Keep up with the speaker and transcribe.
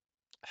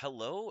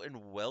Hello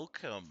and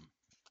welcome.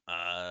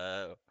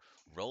 Uh,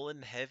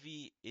 Rollin'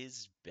 Heavy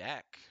is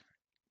back,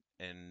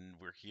 and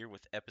we're here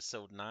with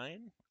episode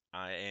 9.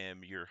 I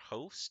am your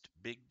host,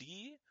 Big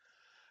D,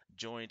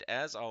 joined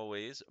as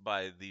always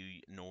by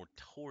the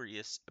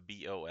notorious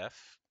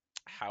BOF.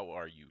 How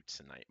are you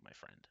tonight, my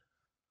friend?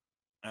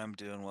 I'm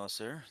doing well,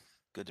 sir.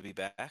 Good to be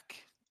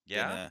back. Been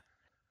Yeah, a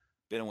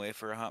been away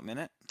for a hot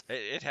minute.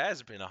 it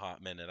has been a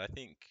hot minute. I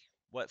think,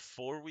 what,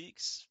 4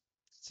 weeks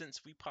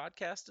since we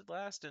podcasted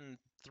last, and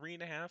three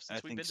and a half I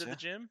since we've think been to the so.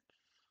 gym?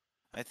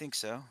 I think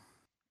so.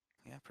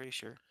 Yeah, pretty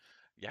sure.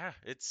 Yeah,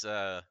 it's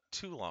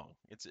too long.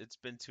 It's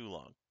been too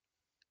long.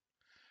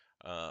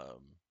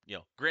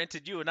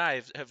 Granted, you and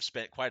I have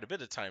spent quite a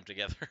bit of time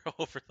together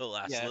over the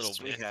last little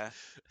Yes, we bit. have.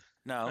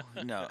 No,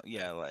 no,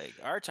 yeah, like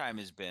our time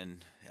has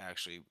been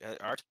actually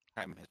our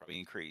time has probably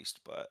increased,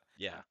 but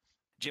Yeah.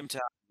 gym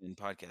time and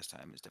podcast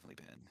time Uh, has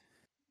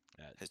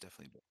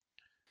definitely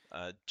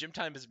been Gym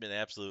time has been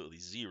absolutely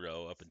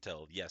zero up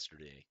until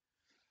yesterday.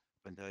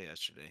 up until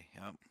yesterday.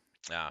 Yep.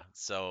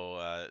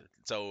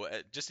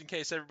 Just in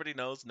case everybody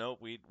knows, no,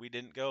 we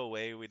didn't go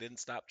away. We didn't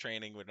stop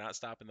training. We're not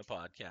stopping the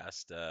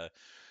podcast.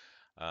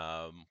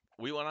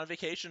 We went on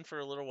vacation for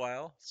a little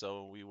while,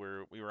 so we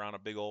were on a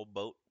big old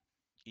boat,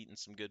 eating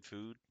some good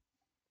food,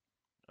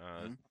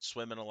 Hmm.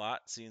 swimming a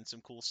lot, seeing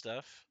some cool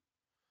stuff.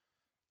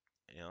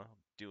 You know,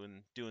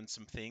 doing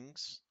some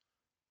things.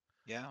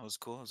 Yeah, it was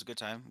cool. It was a good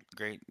time.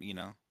 Great,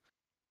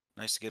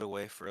 nice to get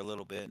away for a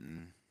little bit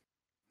and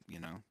you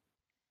know,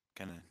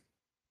 kind of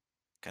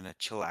kind of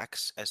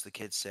chillax, as the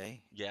kids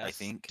say. I Yes.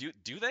 think Do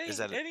is they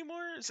that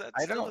anymore? Is that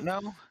I still don't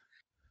a know.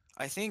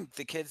 I think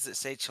the kids that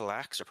say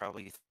chillax are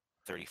probably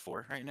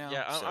 34 right Yeah,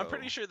 now. I'm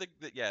pretty So sure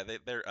that yeah,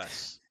 they're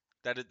us.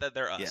 That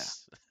they're yeah,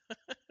 us.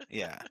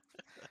 yeah,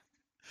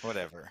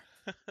 whatever.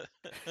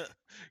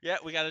 Yeah,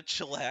 we got to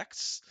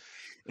chillax.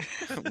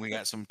 We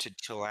got some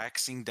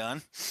chillaxing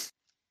done.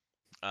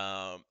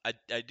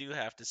 I do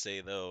have to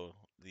say though,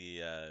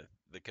 the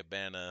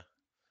cabana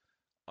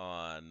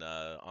on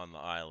the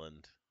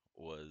island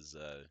was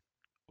uh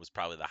was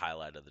probably the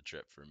highlight of the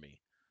trip for me.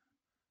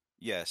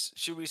 Yes.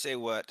 Should we say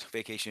what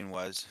vacation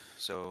was?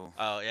 So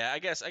Oh yeah, I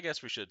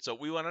guess we should. So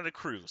we went on a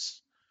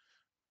cruise,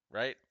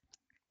 right?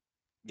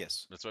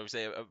 yes, That's what we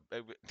say.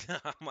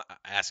 I'm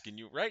asking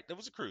you, right? That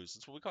was a cruise.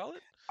 That's what we call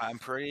it. I'm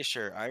pretty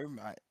sure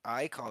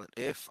I call it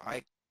if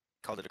I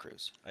called it a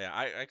cruise. Yeah,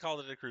 I called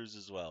it a cruise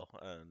as well.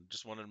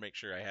 Just wanted to make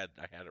sure I had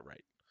it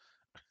right.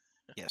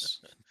 Yes,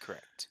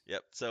 correct.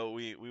 Yep. So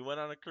we went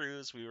on a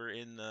cruise. We were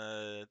in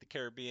the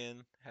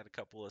Caribbean, had a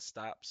couple of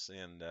stops,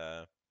 and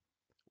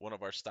one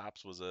of our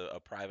stops was a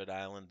private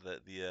island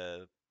that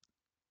the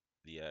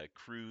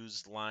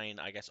cruise line,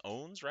 I guess,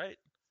 owns, right?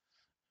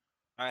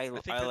 I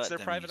think I that's let their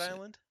them private use it.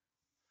 island.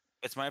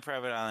 It's my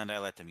private island. I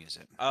let them use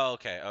it. Oh,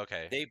 okay,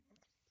 okay, They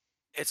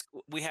it's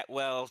we had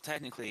well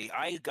technically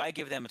I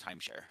give them a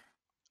timeshare.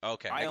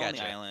 okay. I I own the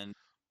gotcha. island.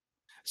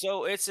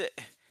 So it's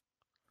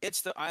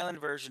the island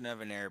version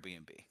of an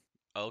Airbnb.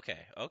 Okay,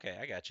 okay.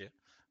 I got you.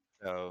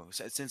 So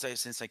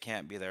since I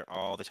can't be there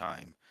all the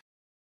time,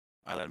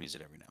 I let them use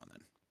it every now and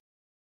then.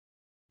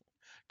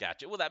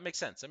 Gotcha. Well, that makes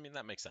sense. I mean,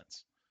 that makes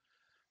sense.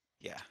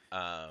 Yeah,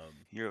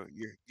 Um,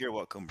 you're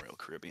welcome, Royal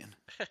Caribbean.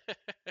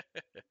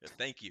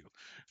 Thank you,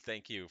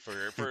 thank you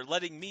for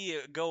letting me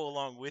go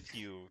along with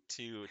you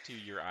to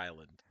your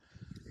island.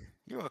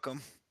 You're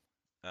welcome.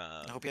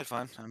 I hope you Um, had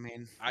fun. I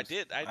mean, I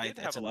did have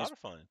it's a a lot nice of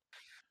fun.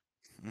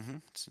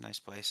 it's a nice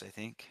place, I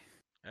think.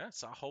 Yeah,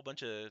 saw a whole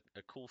bunch of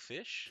cool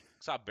fish.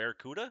 Saw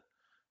barracuda.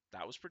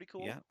 That was pretty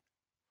cool. Yeah,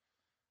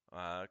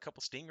 A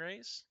couple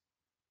stingrays.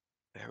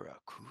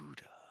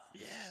 Barracuda.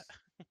 Yeah.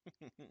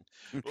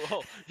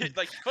 Well,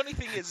 like funny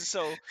thing is,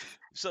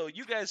 so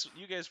you guys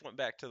went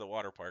back to the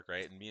water park,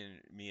 right? And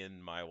me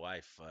and my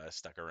wife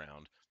stuck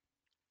around,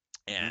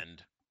 Hmm.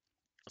 and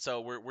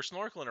so we're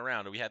snorkeling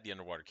around, and we had the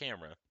underwater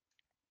camera,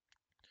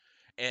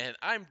 and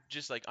I'm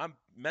just like I'm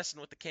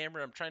messing with the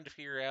camera. I'm trying to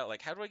figure out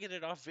like how do I get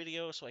it off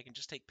video so I can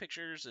just take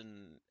pictures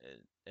and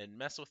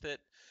mess with it.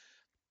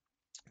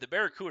 The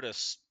barracuda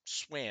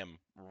swam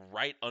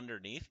right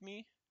underneath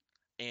me,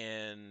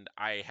 and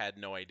I had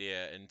no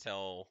idea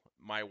until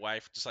my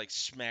wife just like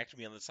smacked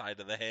me on the side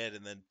of the head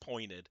and then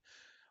pointed.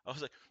 I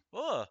was like,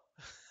 "Oh!"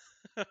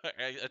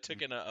 I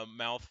took in a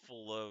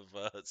mouthful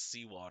of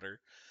seawater.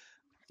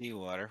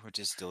 Seawater, which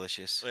is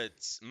delicious.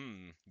 It's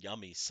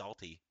yummy,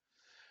 salty.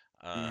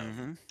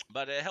 Hmm.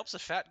 But it helps a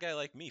fat guy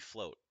like me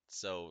float.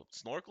 So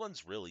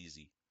snorkeling's real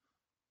easy.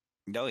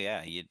 Oh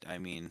yeah, I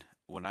mean,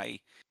 when I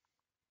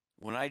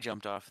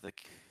jumped off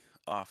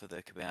of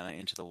the cabana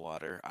into the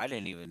water, I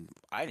didn't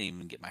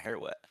even get my hair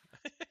wet.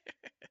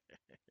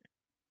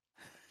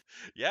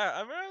 Yeah,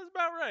 I mean, that's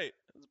about right.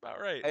 That's about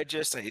right. I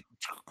just I,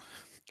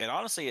 and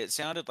honestly, it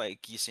sounded like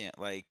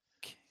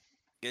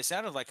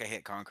I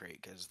hit concrete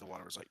because the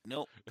water was like,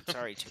 nope,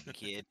 sorry, chubby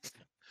kid.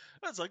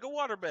 That's like a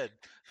waterbed.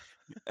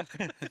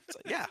 It's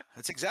like, yeah,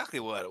 that's exactly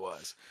what it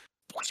was.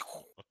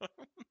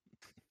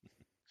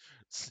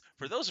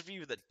 For those of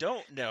you that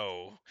don't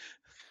know,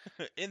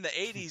 in the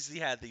 80s, they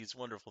had these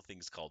wonderful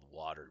things called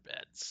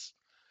waterbeds.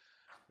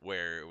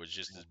 where it was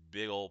just this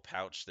big old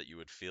pouch that you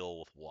would fill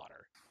with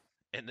water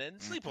and then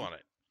sleep Mm-hmm. on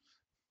it.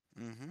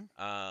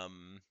 Mm-hmm.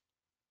 Um,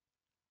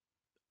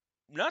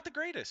 Not the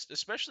greatest,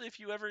 especially if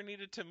you ever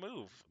needed to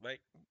move. Like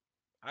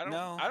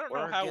No, I don't know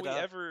or how get up.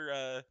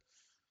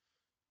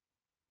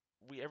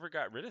 we ever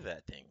got rid of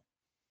that thing.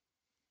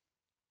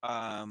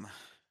 Um,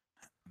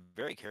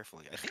 very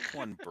carefully. I think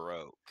one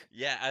broke.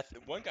 Yeah,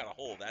 one got a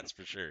hole, that's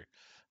for sure.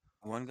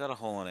 One got a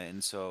hole in it,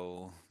 and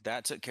so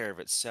that took care of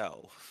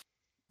itself.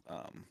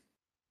 Um,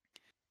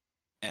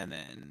 and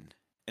then,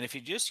 and if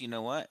you just, you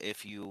know what,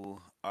 if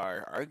you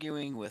are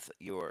arguing with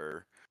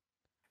your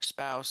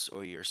spouse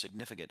or your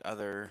significant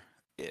other,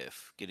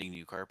 if getting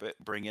new carpet,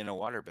 bring in a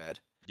waterbed,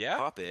 Yeah,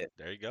 pop it,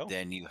 there you go.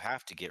 then you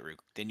have to get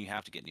then you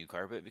have to get new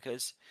carpet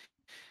because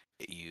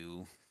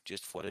you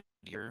just flooded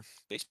your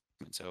basement,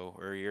 so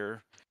or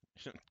your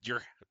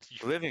Your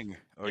living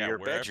or yeah, your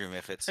wherever. bedroom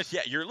if it's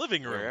Yeah, your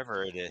living room.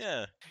 wherever it is,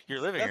 Yeah, your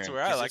living that's room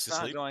where I because like it's to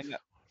not sleep. going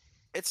up.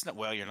 It's not.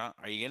 Well, you're not.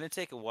 Are you gonna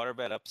take a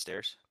waterbed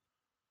upstairs?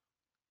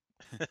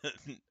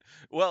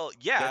 Well,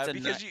 yeah, That's a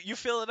nut. because you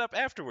fill it up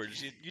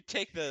afterwards. You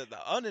take the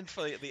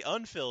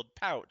unfilled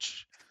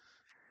pouch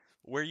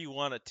where you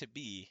want it to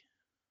be,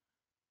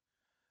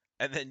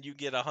 and then you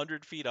get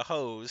 100 feet of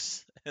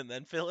hose and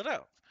then fill it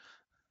up.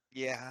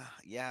 Yeah,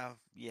 yeah,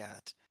 yeah.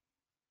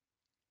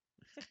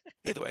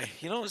 Either way,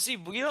 you don't see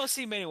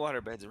many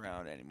waterbeds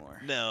around anymore.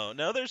 No,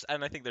 no,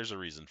 and I think there's a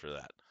reason for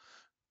that.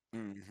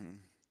 Hmm.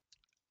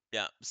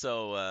 Yeah,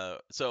 so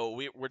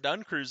we're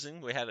done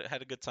cruising. We had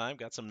a good time,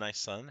 got some nice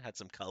sun, had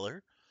some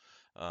color,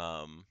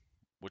 um,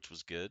 which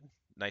was good.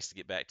 Nice to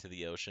get back to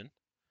the ocean.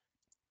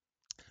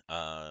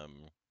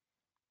 Um,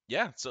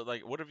 yeah, so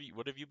like, what have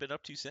you been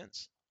up to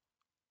since?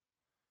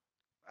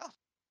 Well,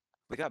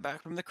 we got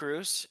back from the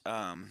cruise.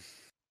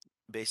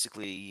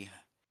 Basically,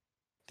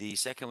 the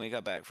second we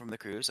got back from the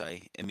cruise,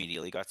 I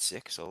immediately got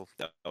sick, so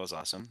that was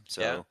awesome.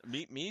 Yeah, So,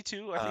 me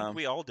too. I think um,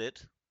 we all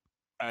did.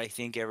 I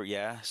think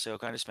yeah. So,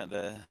 kind of spent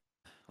the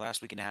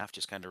last week and a half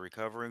just kind of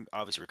recovering,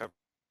 obviously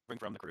recovering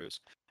from the cruise,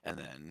 and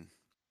then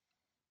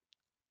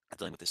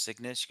dealing with the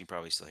sickness. You can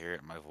probably still hear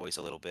it in my voice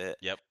a little bit.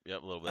 Yep,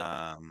 yep, a little bit.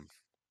 Um,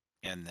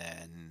 and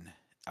then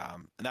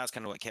and that's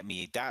kind of what kept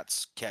me.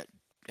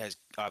 Has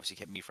obviously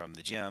kept me from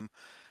the gym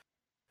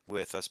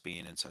with us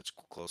being in such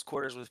close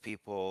quarters with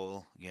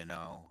people.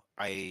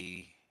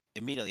 I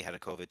immediately had a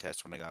COVID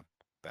test when I got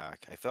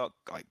back. I felt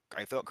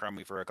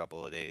crummy for a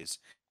couple of days.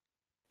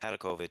 Had a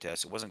COVID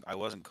test. I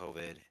wasn't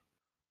COVID.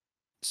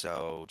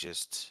 So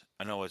just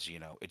I know it's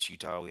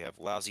Utah. We have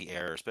lousy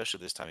air,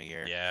 especially this time of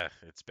year. Yeah,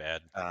 it's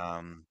bad.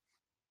 Um,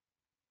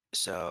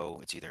 so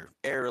it's either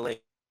air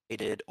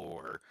related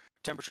or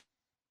temperature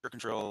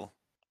control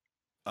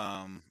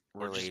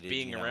Or just related.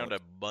 being around a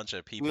bunch of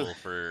Ugh, people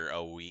for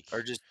a week.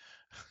 or just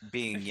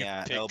being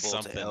Pick elbow to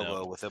something up.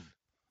 elbow with a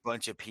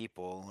bunch of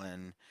people,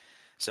 and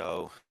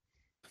so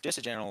just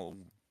a general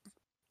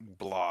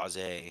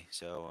blase.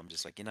 So I'm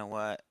just like, you know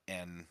what?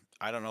 And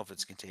I don't know if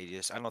it's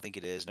contagious. I don't think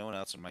it is. No one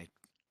else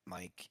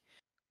like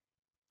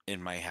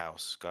in my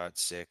house got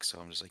sick, so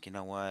I'm just like, you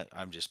know what?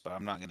 But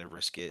I'm not gonna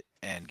risk it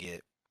and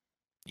get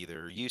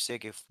either you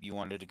sick if you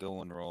wanted to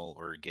go and roll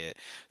or get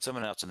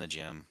someone else in the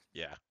gym.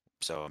 Yeah.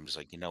 So I'm just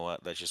like, you know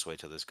what? Let's just wait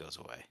till this goes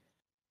away.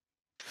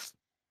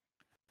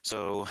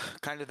 So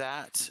kind of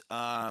that.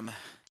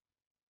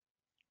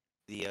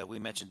 We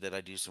mentioned that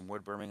I do some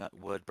wood burning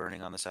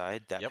on the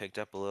side. That Yep. picked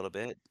up a little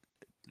bit.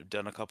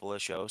 Done a couple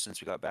of shows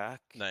since we got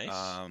back. Nice.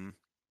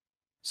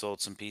 Sold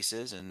some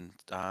pieces, and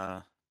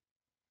I'll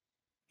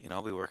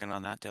be working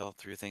on that till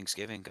through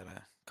Thanksgiving. Got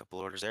a couple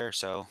orders there.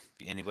 So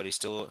if anybody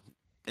still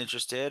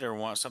interested or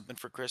want something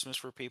for Christmas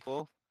for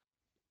people,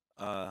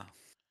 uh,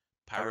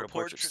 Pyro Pyro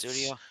Portrait portraits.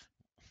 Studio,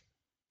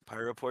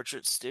 Pyro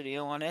Portrait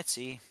Studio on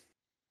Etsy.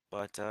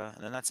 But and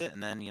then that's it.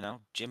 And then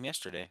gym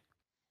yesterday.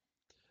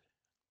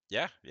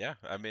 Yeah, yeah.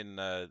 I mean,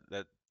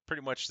 that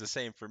pretty much the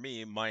same for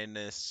me,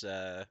 minus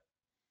the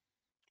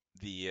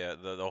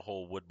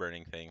whole wood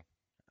burning thing.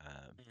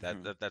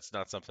 Hmm. That's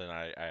not something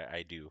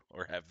I do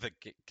or have the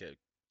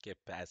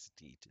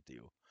capacity to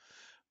do.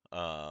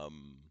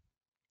 Um,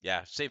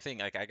 yeah, same thing.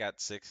 Like I got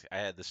sick. I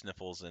had the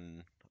sniffles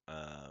and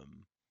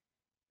um,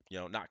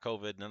 not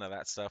COVID, none of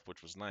that stuff,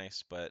 which was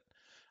nice. But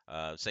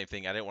same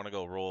thing. I didn't want to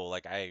go roll.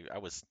 Like I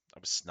was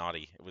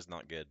snotty. It was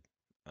not good.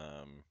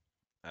 Um,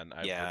 and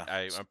Yeah.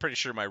 I'm pretty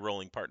sure my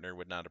rolling partner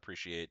would not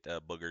appreciate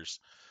boogers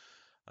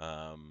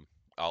um,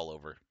 all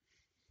over.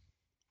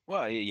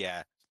 Well,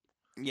 yeah,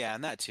 yeah,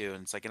 and that too.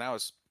 And it's like, and I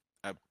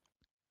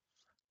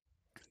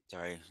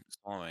sorry,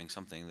 swallowing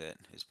something that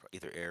is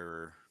either air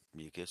or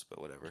mucus, but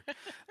whatever.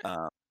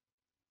 Um,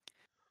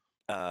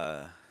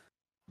 uh,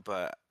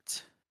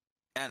 but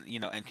and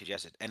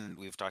congested. And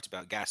we've talked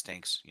about gas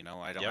tanks.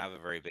 I don't Yep. have a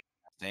very big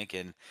gas tank,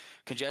 and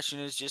congestion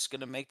is just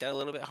going to make that a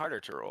little bit harder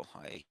to roll.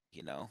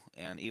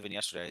 And even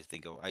yesterday, I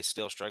think I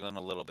still struggling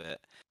a little bit.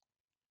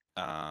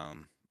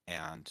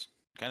 And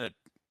kind of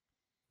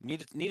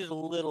needed a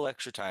little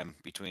extra time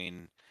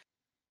between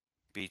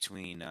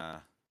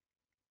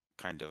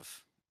kind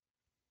of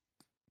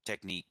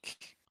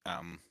technique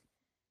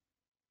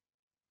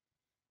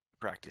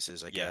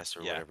practices, I Yeah, guess,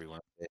 or yeah, whatever you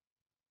want to say.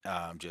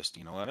 Just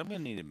you know what, I'm gonna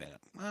need a minute.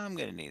 I'm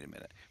gonna need a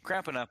minute.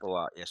 Cramping up a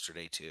lot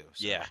yesterday too,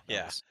 yeah, so that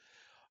yeah.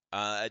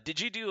 was. Did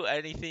you do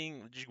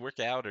anything? Did you work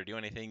out or do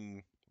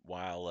anything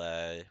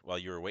while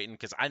you were waiting?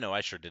 Because I know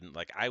I sure didn't.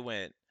 Like I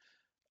went,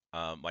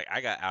 like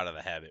I got out of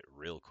the habit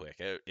real quick.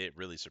 It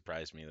really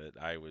surprised me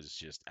that I was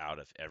just out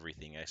of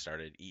everything. I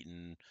started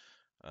eating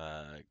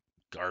uh,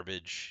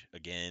 garbage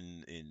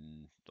again,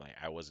 and like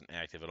I wasn't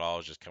active at all. I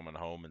was just coming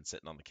home and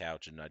sitting on the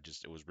couch, and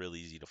it was real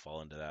easy to fall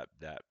into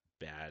that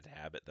bad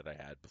habit that I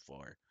had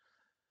before.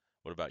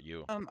 What about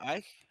you?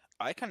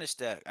 I kind of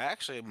step.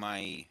 Actually,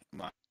 my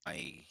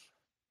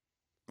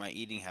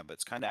eating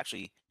habits kind of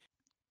actually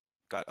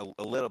got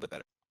a little bit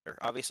better.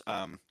 Obviously,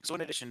 so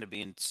in addition to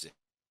being sick,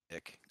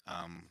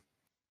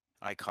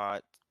 I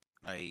caught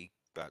I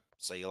got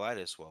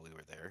cellulitis while we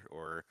were there,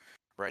 or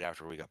right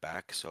after we got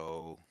back.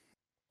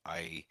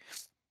 I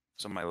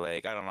so my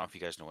leg. I don't know if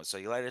you guys know what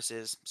cellulitis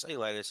is.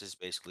 Cellulitis is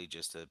basically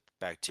just a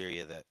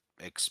bacteria that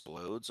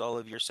explodes all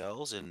of your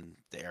cells in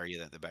the area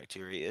that the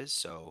bacteria is.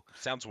 So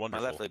Sounds my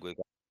left wonderful. leg,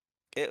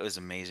 it was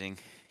amazing.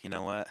 You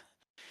know what?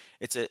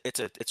 It's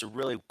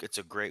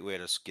a great way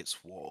to get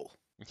swole.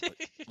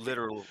 Like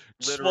literal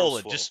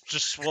Swollen, swole.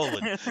 just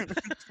swollen.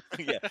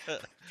 Yeah.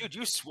 Dude,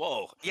 you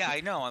swole. Yeah,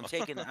 I know. I'm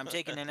taking an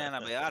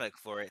antibiotic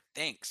for it.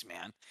 Thanks,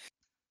 man.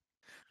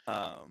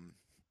 Um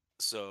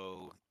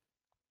so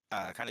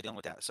kind of dealing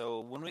with that.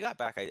 So when we got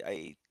back,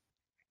 I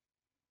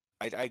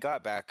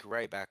got back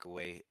right back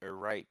away or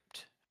right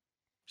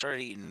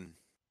started eating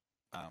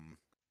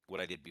what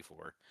I did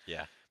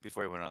Yeah.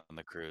 before I went on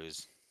the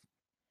cruise.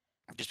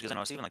 Just because I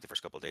know it's even like the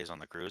first couple of days on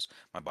the cruise,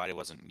 my body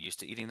wasn't used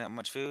to eating that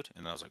much food,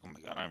 and I was like, oh my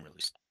god,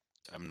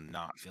 I'm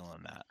not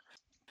feeling that.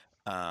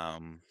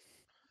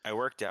 I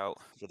worked out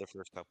for the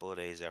first couple of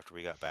days after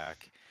we got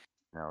back.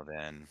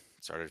 Then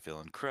started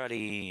feeling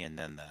cruddy, and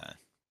then the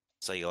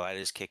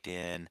cellulitis kicked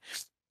in.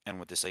 And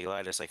with the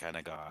cellulitis, I kind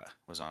of got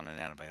was on an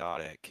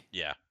antibiotic,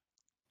 Yeah.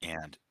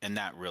 and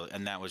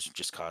that was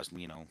just caused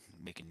me,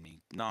 making me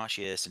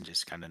nauseous and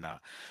just kind of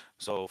not.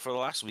 So for the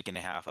last week and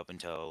a half, up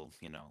until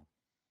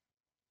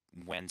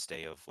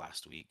Wednesday of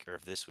last week or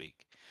of this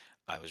week,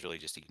 I was really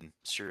just eating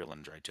cereal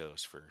and dry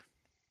toast for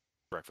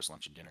breakfast,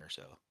 lunch, and dinner.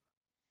 So,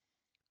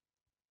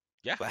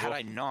 Yeah. but Well, had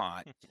I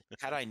not,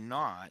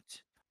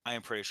 I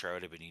am pretty sure I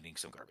would have been eating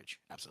some garbage.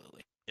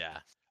 Absolutely. yeah.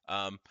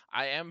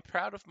 I am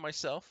proud of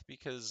myself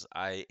because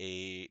I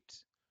ate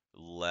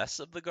less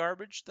of the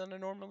garbage than I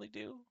normally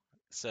do.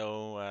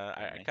 So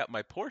I Okay. cut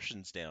my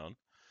portions down.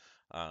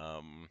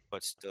 Um,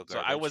 But still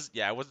so garbage.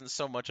 I wasn't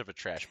so much of a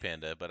trash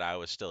panda, but I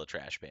was still a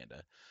trash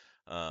panda.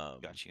 Um,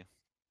 Got you.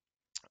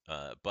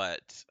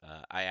 but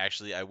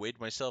I weighed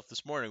myself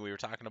this morning. We were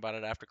talking about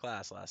it after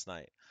class last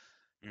night,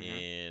 Mm-hmm.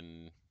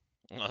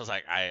 and I was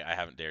like, I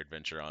haven't dared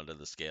venture onto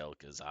the scale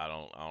because I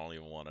don't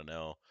even want to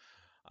know.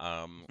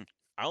 Um,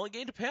 I only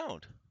gained a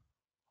pound, Not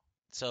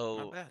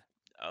so bad.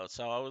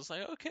 so I was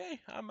like, okay,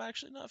 I'm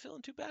actually not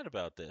feeling too bad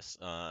about this.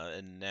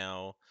 And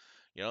now,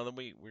 then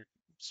we're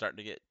starting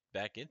to get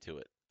back into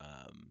it.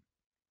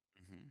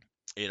 Mm-hmm.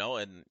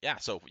 And yeah,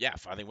 so yeah,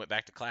 finally went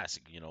back to class.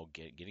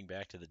 Getting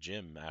back to the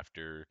gym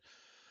after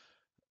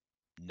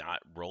not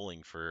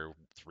rolling for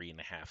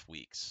 3.5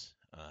 weeks.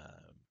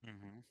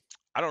 Mm-hmm.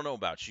 I don't know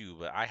about you,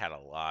 but I had a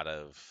lot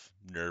of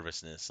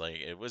nervousness. Like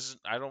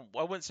I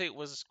wouldn't say it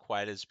was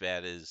quite as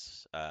bad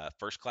as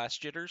first class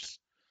jitters,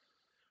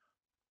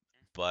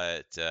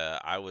 but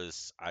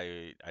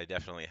I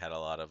definitely had a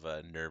lot of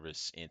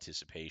nervous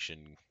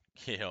anticipation.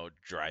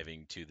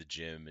 Driving to the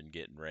gym and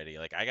getting ready.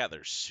 Like I got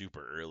there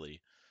super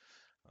early,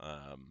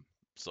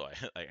 so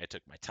I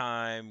took my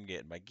time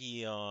getting my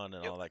gi on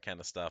and Yep. all that kind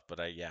of stuff. But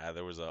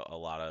there was a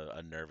lot of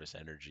a nervous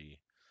energy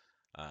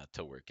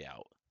to work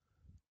out.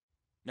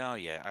 No,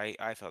 yeah,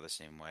 I felt the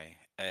same way.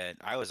 And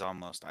I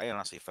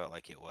honestly felt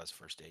like it was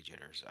first day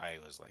jitters. I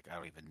was like, I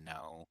don't even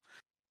know,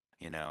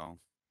 you know,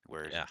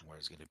 Yeah. where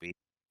it's going to be.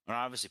 And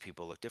obviously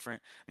people look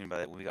different. I mean,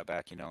 when we got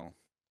back,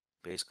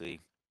 basically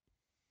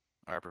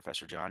our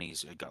Professor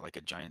Johnny's got like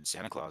a giant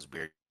Santa Claus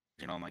beard.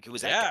 I'm like, who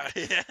is that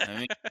Yeah. guy?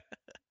 Yeah.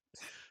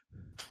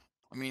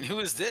 I mean, who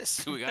is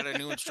this? We got a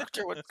new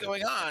instructor. What's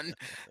going on?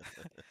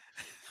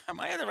 Am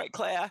I in the right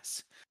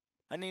class?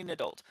 I need an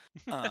adult.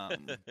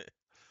 Um,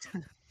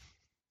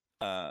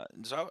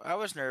 so I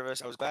was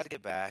nervous. I was glad to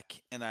get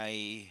back, and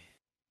I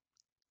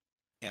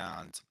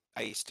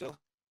still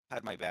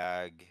had my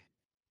bag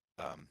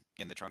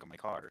in the trunk of my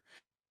car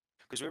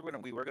because we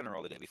were gonna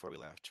roll the day before we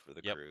left for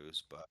the Yep.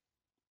 cruise, but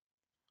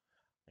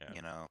Yeah.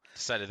 you know,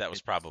 Decided that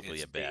was probably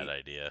it's a bad the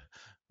idea.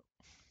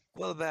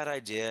 well, a bad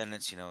idea, and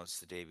it's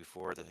the day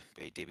before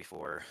day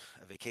before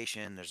a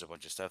vacation. There's a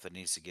bunch of stuff that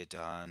needs to get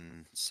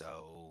done,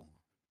 so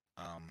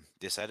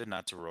decided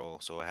not to roll.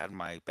 So I had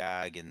my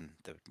bag in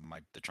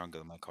the trunk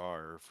of my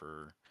car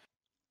for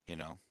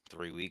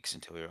 3 weeks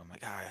until I'm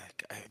like, I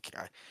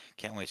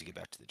can't wait to get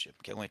back to the gym.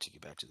 Can't wait to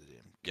get back to the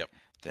gym. Yep.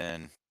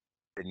 Then,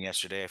 then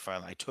yesterday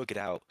I took it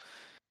out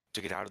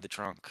of the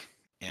trunk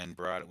and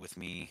brought it with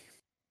me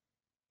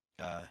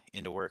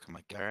into work. I'm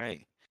like, all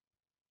right,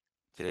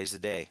 today's the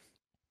day.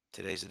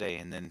 today's the day.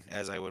 And then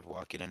as I would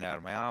walk in and out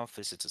of my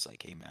office, it's just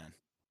like, hey man,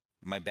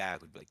 my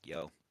bag would be like,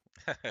 yo,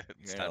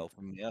 It's you're gonna time.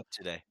 open me up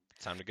today.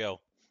 It's time to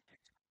go.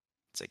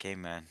 It's like, hey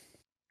man,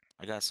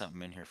 I got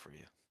something in here for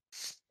you.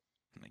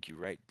 I'm like, you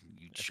right,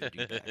 you sure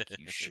do, bag.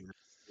 You sure.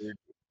 Do."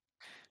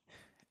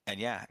 And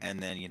yeah,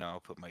 and then I'll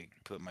put my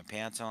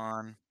pants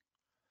on,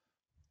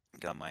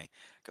 got my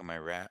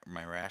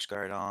my rash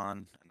guard on,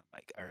 and I'm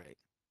like, all right,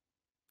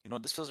 you know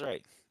what, this feels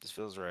right. This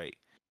feels right.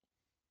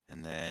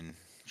 And then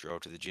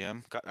drove to the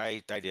gym.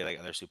 I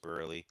got there super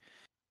early.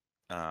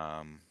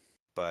 Um,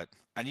 but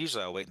and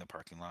usually I'll wait in the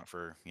parking lot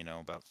for,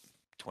 about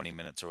 20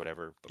 minutes or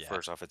whatever. But Yeah.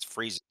 first off, it's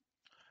freezing.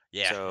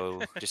 Yeah.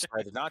 So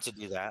decided not to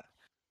do that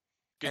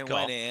Good and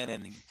call.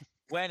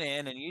 went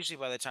in and usually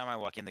by the time I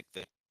walk in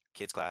the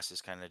kids class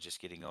is kind of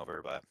just getting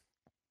over, but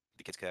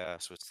the kids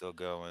class was still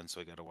going,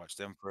 so I got to watch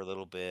them for a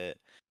little bit.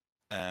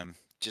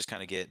 Just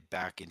kind of get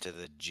back into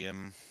the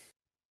gym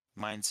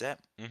mindset.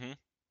 Hmm.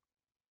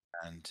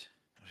 And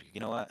you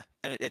know what?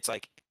 And it's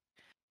like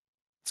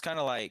it's kind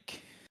of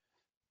like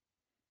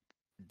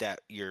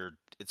that you're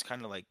it's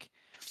kind of like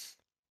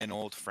an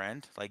old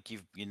friend. Like you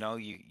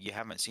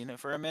haven't seen it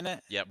for a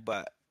minute, Yep.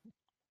 but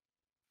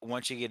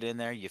once you get in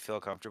there, you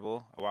feel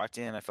comfortable. I walked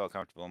in, I felt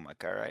comfortable. I'm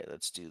like, all right,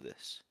 let's do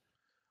this.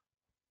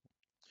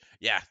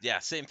 Yeah. Yeah.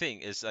 Same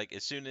thing. It's like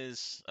as soon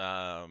as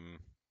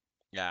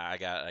yeah, I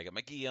got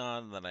my gi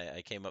on, then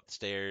I came up the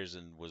stairs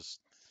and was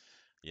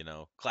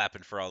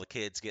clapping for all the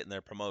kids getting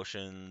their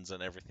promotions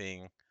and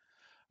everything.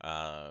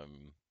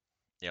 Um,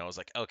 I was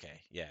like,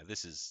 okay, yeah,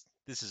 this is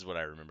what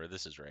I remember.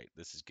 This is right.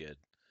 This is good.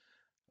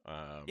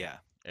 Um, Yeah.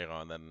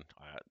 and then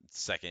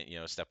second,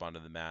 step onto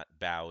the mat,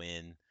 bow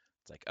in.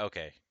 It's like,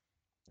 okay,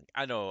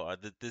 I know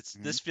this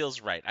Mm-hmm.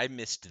 feels right. I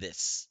missed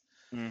this.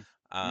 Mm-hmm.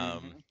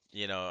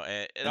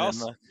 It And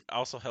then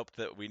also helped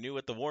that we knew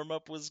what the warm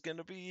up was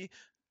gonna be.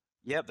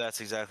 yep, that's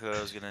exactly what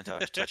I was gonna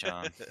touch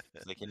on.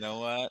 It's like, you know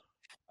what?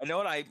 I know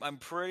what I'm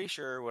pretty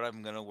sure what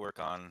I'm gonna work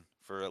on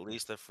for at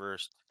least the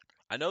first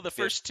I know the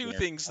first two 15 or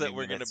things 20 that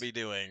we're gonna minutes. be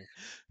doing.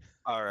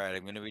 All right,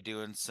 I'm gonna be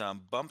doing some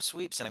bump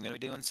sweeps and I'm gonna be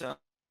doing some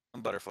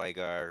butterfly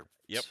guard.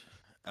 Yep.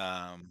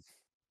 Um,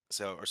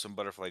 or some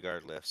butterfly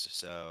guard lifts.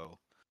 So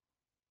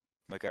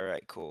I'm like, all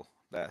right, cool.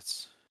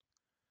 That's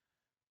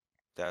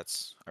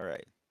all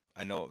right.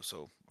 I know.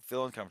 So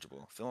feeling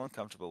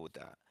comfortable with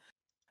that.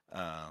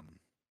 Um,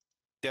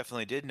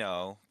 Definitely did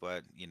know,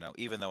 but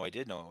even though I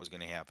did know it was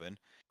going to happen,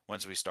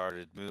 once we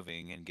started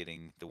moving and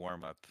getting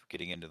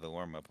into the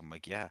warm up, I'm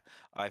like, yeah,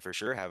 I for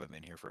sure haven't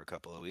been here for a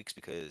couple of weeks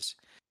because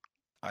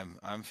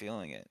I'm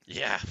feeling it.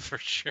 Yeah, for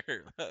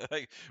sure.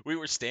 Like we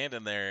were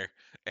standing there,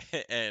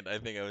 and I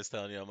think I was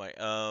telling you,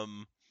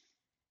 I'm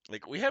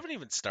like we haven't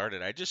even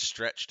started. I just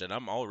stretched, and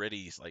I'm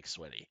already like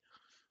sweaty.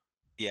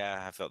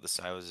 Yeah, I felt this.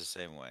 I was the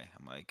same way.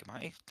 I'm like,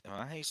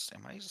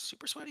 am I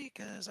super sweaty?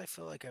 Because I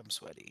feel like I'm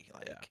sweaty.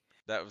 Yeah, Like,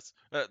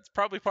 that's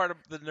probably part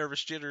of the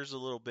nervous jitters a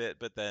little bit,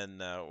 but then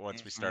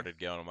once we hmm started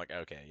going, I'm like,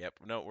 okay, yep,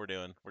 no, we're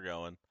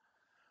going,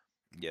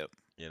 yep.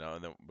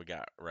 and then we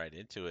got right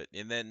into it,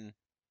 and then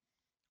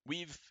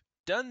we've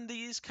done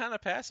these kind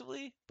of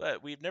passively,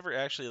 but we've never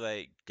actually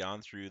like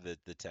gone through the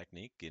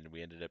technique, and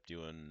we ended up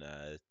doing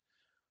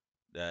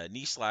the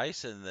knee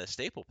slice and the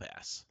staple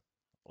pass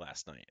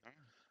last night.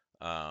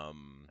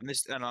 Um,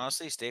 And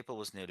honestly, staple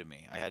was new to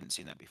me. I hadn't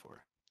seen that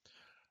before.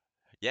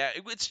 yeah,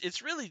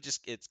 it's really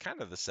just it's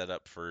kind of the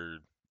setup for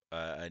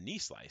a knee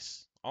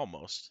slice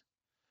almost.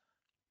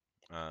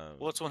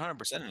 Well, Um, it's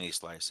 100% an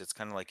e-slice. It's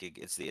kind of like it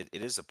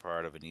is a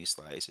part of an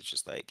e-slice. It's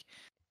just like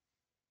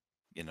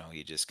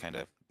you just kind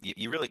of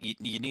you really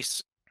you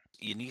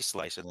knee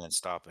slice and then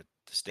stop at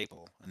the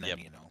staple and then yep.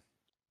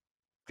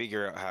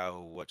 figure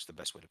out what's the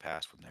best way to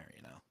pass from there.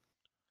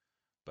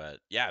 But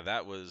yeah,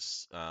 that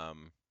was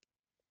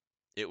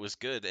it was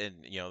good,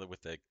 and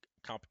with the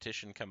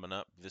competition coming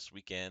up this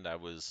weekend, I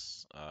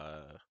was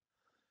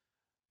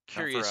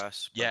Not for curious.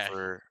 us, Yeah,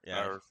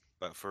 yeah,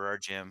 but for our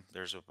gym,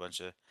 there's a bunch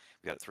of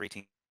we got three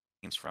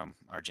teams from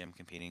our gym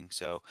competing.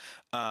 So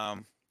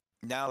um,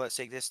 now let's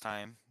take this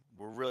time.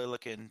 We're really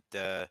looking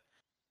the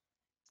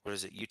what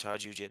is it? Utah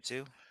Jiu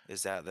Jitsu?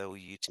 Is that the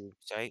YouTube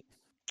site?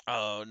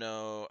 Oh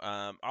no,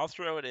 I'll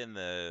throw it in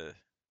the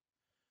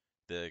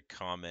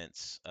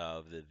comments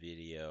of the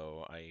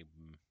video.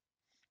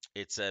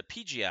 It's a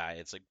PGI.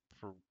 It's like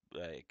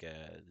like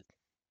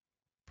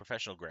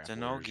professional It's a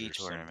no grapplers gi or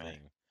tournament.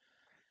 something.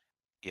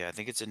 Yeah, I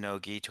think it's a no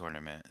gi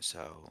tournament.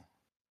 So,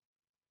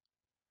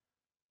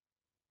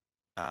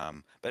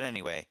 but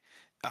anyway,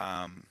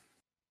 um,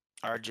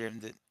 our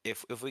gym,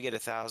 if we get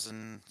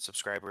 1,000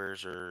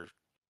 subscribers or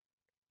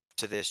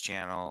to this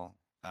channel,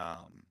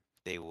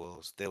 they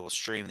will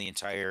stream the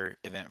entire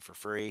event for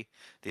free.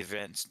 The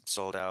event's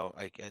sold out.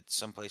 Like at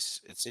some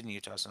place, it's in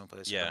Utah,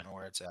 someplace I Yeah, don't know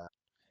where it's at.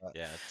 But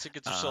yeah.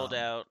 Tickets are sold um,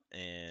 out,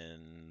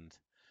 and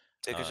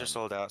tickets are um,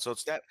 sold out. So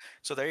it's that.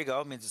 So there you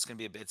go. It means it's gonna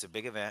be it's a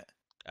big event.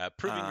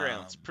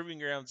 Um, Proving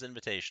Grounds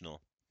Invitational.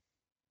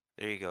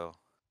 there you go.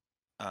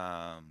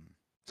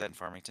 Is that in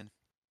Farmington?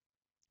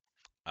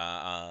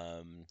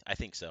 I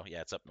think so.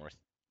 Yeah, it's up north.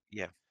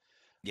 Yeah,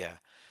 yeah.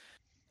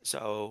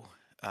 So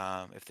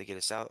If they get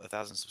a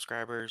thousand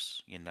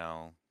subscribers,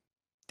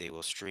 they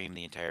will stream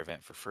the entire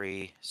event for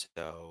free.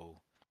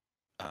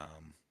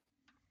 Um,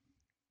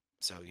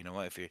 so you know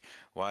what? If you're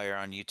while you're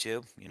on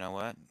YouTube, you know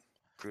what?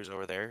 Cruise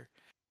over there,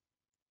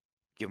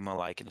 give them a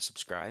like and a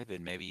subscribe,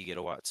 and maybe you get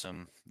to watch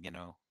some,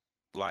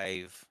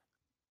 live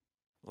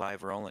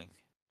live rolling.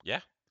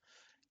 Yeah,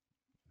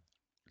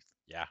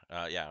 yeah,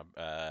 yeah.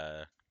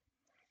 Uh,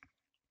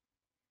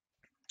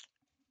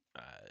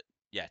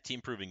 yeah,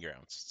 Team Proving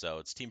Grounds. So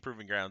it's Team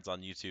Proving Grounds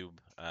on YouTube.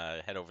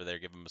 Head over there,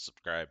 give them a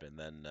subscribe, and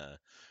then if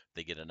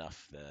they get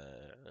enough,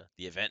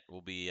 the event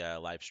will be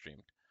live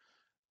streamed.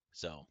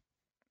 So,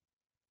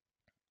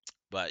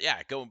 but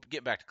yeah,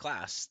 get back to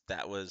class.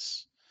 That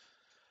was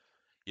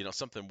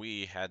something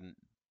we hadn't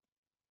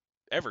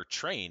ever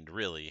trained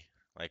really.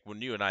 Like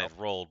when you and I Nope. had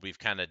rolled, we've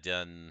kind of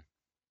done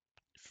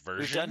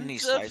We've done knee versions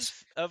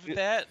slice. of We,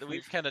 that. we've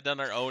We've kind of done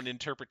our own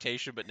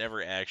interpretation, but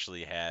never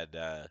actually had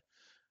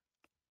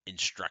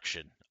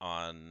instruction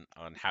on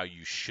how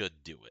you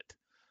should do it,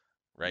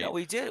 no, right?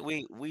 we did.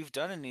 We've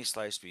done a knee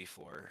slice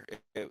before.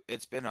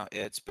 It's been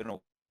a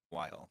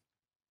while.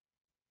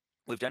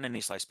 We've done a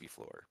knee slice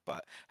before,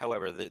 but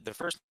however, the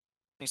first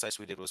knee slice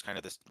we did was kind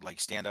of this like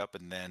stand up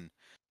and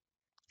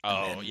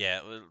Oh then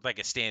yeah, like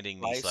a standing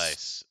knee slice,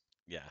 slice.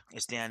 Yeah.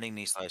 a standing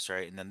knee slice,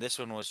 right? And then this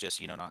one was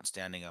just not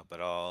standing up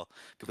at all,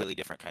 completely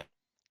different kind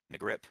of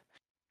grip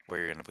where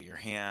you're gonna put your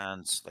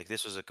hands. Like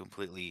this was a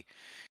completely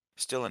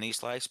still a knee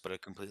slice, but a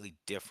completely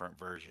different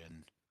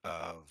version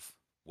of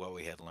what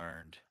we had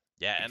learned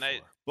Yeah,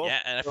 before. Both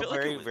I still feel like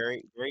it very, was.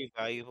 very, very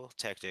valuable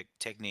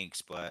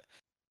techniques, but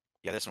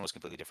yeah, this one was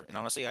completely different. And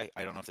honestly, I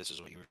don't know if this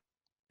is what you were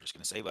just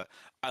gonna say, but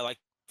I like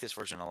this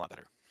version a lot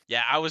better.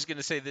 Yeah, I was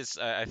gonna say this.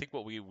 I think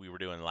what we were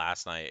doing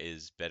last night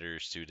is better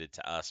suited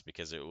to us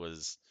because it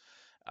was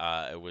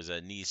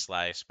a knee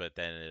slice, but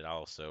then it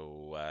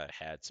also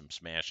had some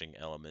smashing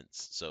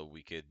elements, so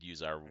we could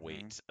use our Hmm.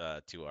 weight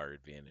to our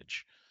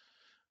advantage.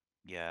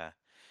 Yeah,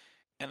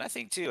 and I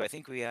think too. I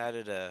think we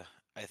added a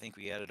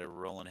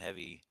rolling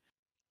heavy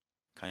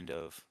kind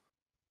of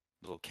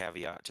little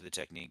caveat to the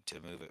technique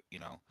to move it.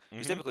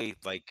 Because Hmm. typically,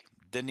 like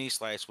the knee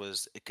slice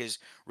was because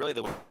really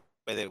the way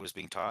that it was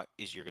being taught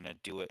is you're gonna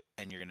do it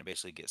and you're gonna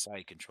basically get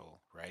side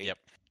control, right? Yep.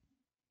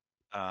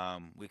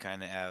 We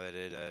kind of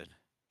added a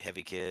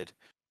heavy kid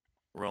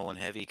rolling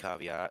heavy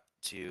caveat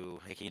to,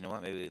 hey, you know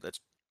what? Maybe let's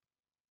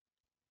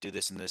do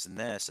this and this and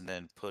this, and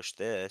then push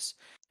this,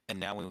 and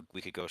now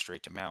we could go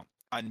straight to mount.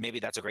 And maybe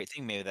that's a great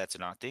thing. Maybe that's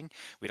an odd thing.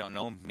 We don't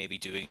know. Maybe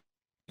doing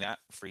that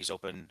frees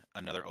open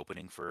another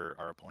opening for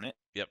our opponent.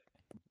 Yep.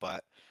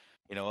 But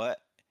you know what?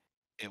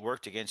 It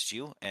worked against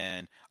you,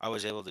 and I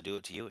was able to do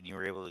it to you, and you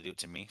were able to do it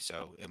to me.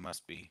 So it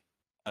must be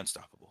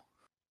unstoppable.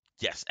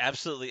 Yes,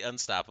 absolutely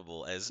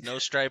unstoppable. As no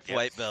stripe Yep.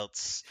 white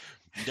belts,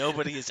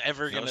 nobody is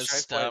ever No gonna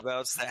striped white stop.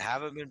 belts that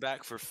haven't been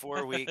back for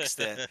 4 weeks.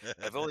 That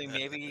have only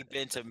maybe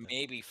been to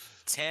maybe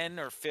 10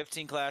 or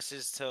 15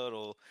 classes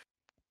total.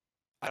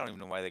 I don't even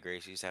know why the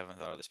Gracies haven't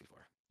thought of this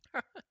before.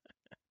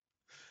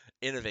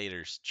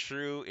 Innovators,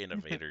 true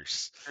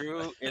innovators.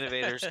 True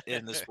innovators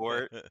in the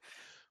sport.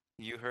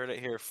 You heard it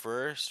here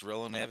first.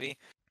 Rolling heavy.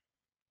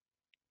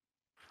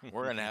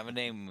 We're gonna have a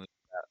name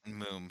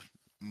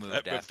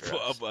moved after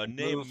us. A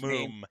name Move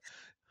name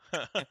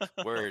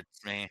moom. words,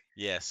 man.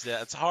 Yes,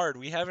 yeah, it's hard.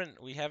 We haven't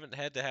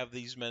had to have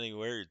these many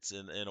words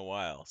in a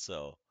while,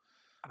 so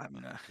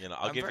I'm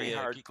I'll I'm very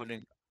hard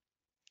putting.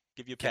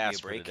 give you a Give me pass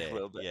a for break a today.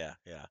 little bit. Yeah,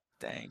 yeah.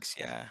 Thanks.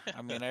 Yeah.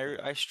 I mean,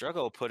 I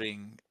struggle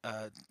putting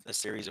a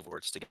series of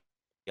words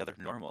together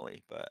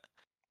normally, but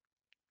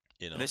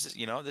You and know. this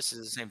is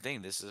the same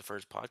thing. This is the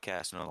first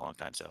podcast in a long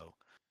time, so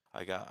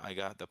I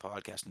got the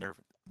podcast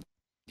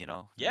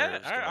Yeah,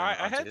 nerves going I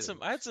on had too.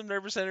 some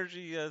nervous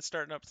energy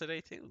starting up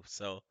today too.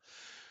 So,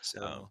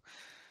 um,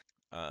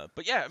 So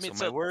but yeah, I mean,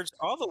 so my so words,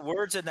 all the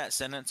words in that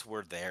sentence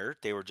were there.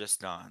 They were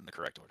just not in the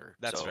correct order.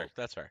 that's fair. So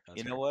That's fair. That's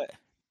you know fair. what?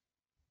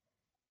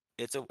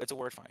 It's a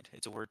word find.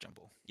 It's a word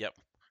jumble. Yep.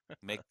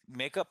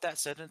 Make up that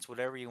sentence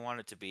whatever you want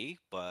it to be,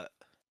 but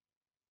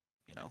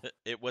you know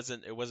It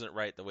wasn't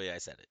right the way I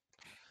said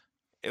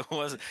it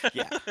wasn't.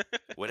 Yeah, it.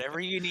 whatever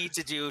you need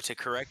to do to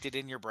correct it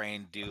in your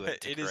brain, do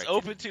it to It is correct it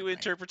open in your to brain.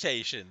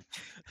 interpretation.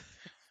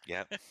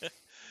 Yep.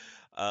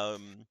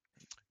 Um,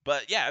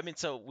 but yeah, I mean,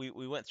 so we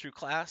went through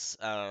class.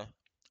 I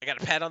got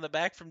a pat on the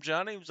back from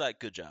Johnny. He was like,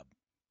 "Good job."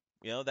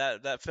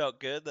 That felt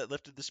good. That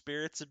lifted the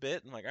spirits a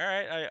bit. I'm like, all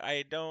right,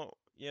 I don't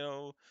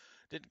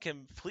didn't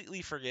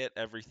completely forget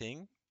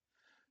everything.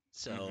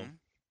 So Mm-hmm.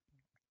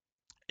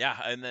 yeah,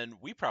 and then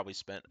we probably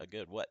spent a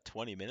good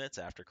 20 minutes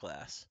after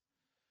class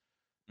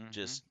Mm-hmm.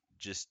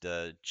 just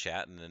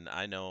chatting. And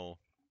I know,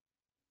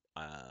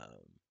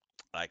 um,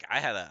 like I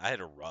had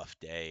a rough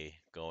day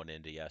going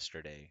into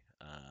yesterday.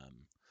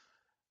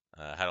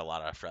 Had a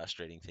lot of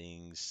frustrating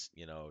things,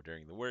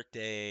 during the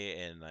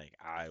workday, and like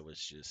I was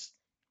just,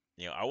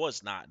 I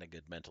was not in a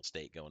good mental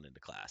state going into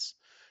class.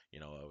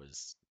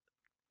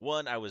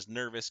 I was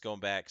nervous going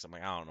back because I'm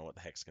like, I don't know what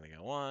the heck's gonna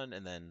go on,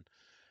 and then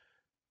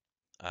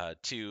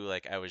two,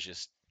 like I was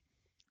just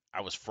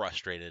I was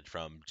frustrated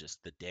from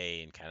just the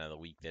day and kind of the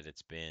week that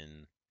it's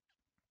been.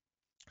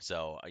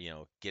 So,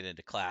 get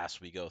into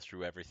class, we go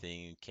through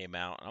everything, came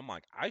out, and I'm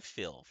like, I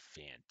feel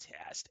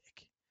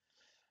fantastic.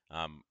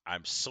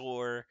 I'm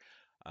sore,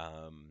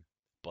 um,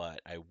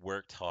 but I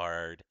worked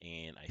hard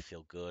and I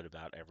feel good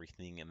about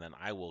everything. And then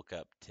I woke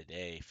up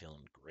today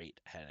feeling great.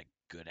 I had a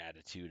good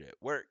attitude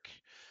at work.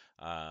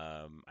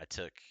 I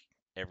took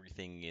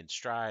everything in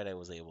stride. I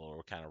was able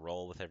to kind of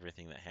roll with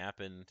everything that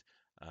happened.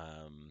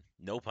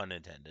 No pun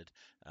intended.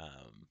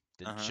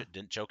 Uh huh.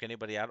 Didn't choke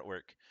anybody out at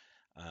work.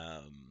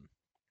 Um,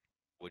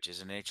 Which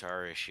is an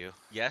HR issue.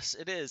 yes,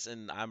 it is,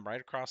 and I'm right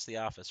across the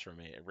office from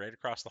me, right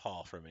across the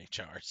hall from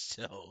HR.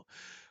 So,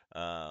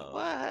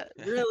 um, What?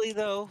 Really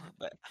though?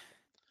 But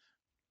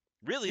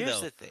really here's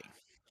though, the thing.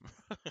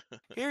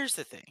 Here's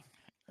the thing.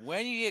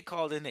 When you get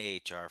called into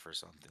HR for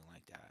something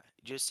like that,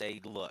 just say,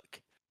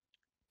 "Look,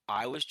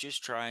 I was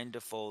just trying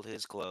to fold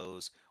his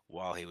clothes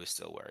while he was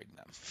still wearing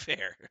them."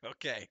 fair.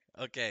 Okay,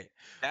 okay.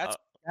 Uh, That's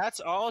that's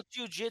all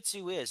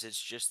jujitsu is.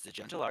 It's just the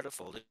gentle art of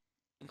folding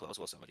clothes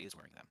while somebody is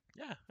wearing them.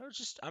 yeah,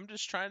 I'm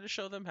just trying to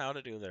show them how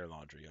to do their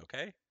laundry.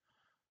 Okay,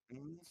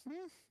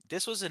 hmm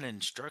This was an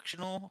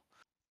instructional.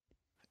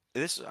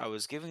 This I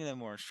was giving them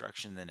more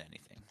instruction than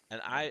anything.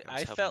 and Like I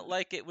was I helping. felt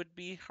like it would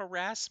be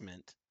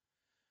harassment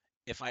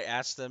if I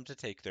asked them to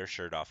take their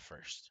shirt off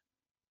first.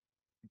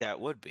 That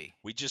would be.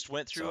 We just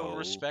went through a So,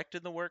 respect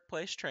in the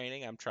workplace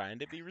training. I'm trying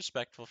to be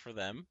respectful for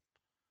them,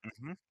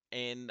 hmm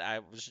and I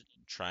was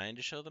trying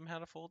to show them how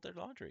to fold their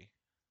laundry.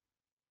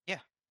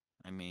 yeah.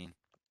 I mean,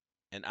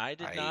 And I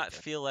did I not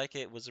feel like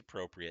it was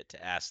appropriate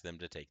to ask them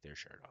to take their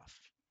shirt off.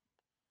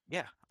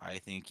 yeah, I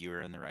think you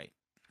were in the right.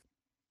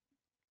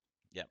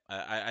 Yep,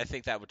 I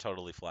think that would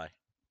totally fly.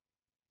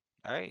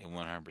 I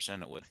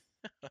 100% it would.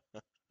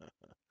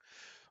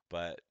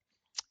 But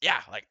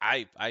yeah, like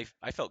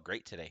I felt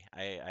great today.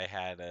 I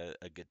had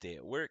a good day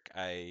at work.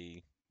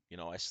 I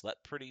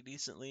slept pretty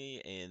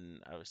decently,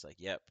 and I was like,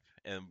 yep.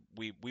 And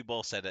we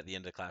both said at the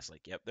end of the class,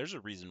 like, yep, there's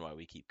a reason why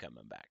we keep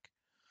coming back.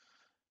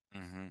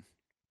 hmm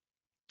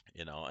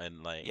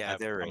And like Yeah,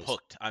 there I'm is.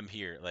 hooked. I'm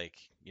here.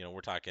 Like,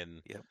 we're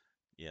talking, Yep.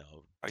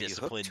 Are you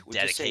discipline, hooked?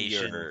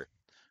 dedication.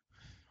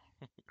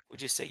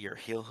 Would you say you're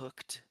heel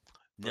hooked?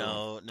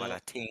 Boom. No, no, Bada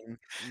ting.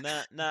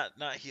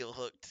 not heel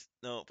hooked.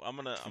 Nope. I'm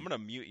gonna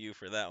mute you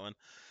for that one.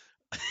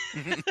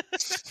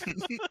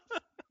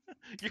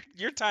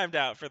 You're timed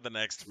out for the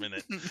next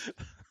minute.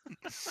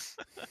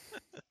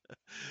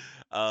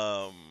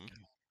 Um,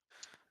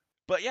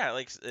 but yeah,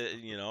 like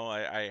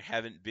I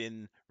haven't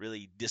been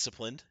really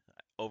disciplined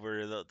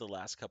over the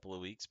last couple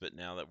of weeks, but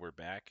now that we're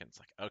back, and it's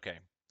like, okay,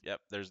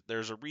 yep,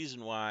 there's a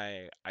reason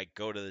why I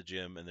go to the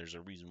gym, and there's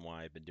a reason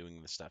why I've been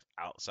doing the stuff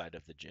outside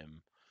of the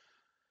gym,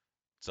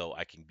 so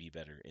I can be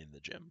better in the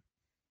gym.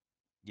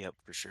 Yep,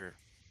 for sure.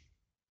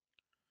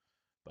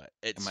 But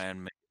Am it's I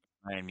am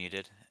I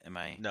unmuted? Am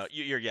I no,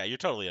 you're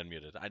totally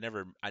unmuted. I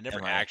never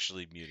am I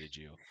actually muted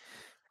you.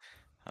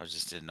 I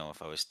just didn't know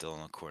if I was still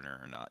in the corner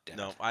or not,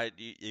 No, Dad.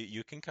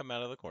 you can come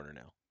out of the corner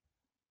now.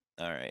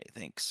 All right,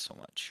 thanks so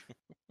much.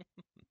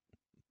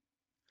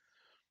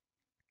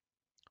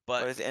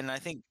 But But and I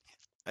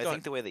go ahead.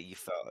 think the way that you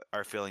felt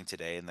are feeling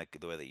today and like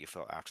the way that you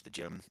felt after the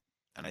gym,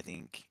 and I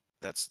think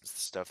that's the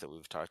stuff that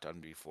we've talked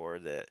on before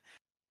that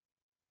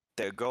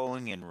they're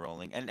going and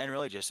rolling and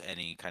really just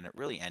any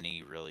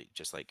really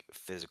just like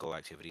physical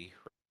activity,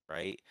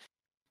 right?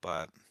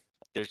 But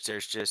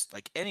there's just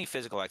like any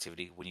physical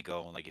activity when you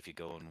go and like if you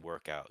go and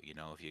work out,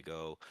 if you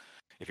go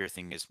if your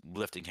thing is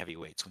lifting heavy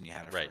weights when you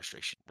had a Right,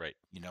 frustration, right,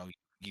 you know,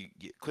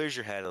 it clears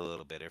your head a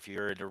little bit. If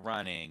you're into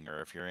running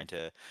or if you're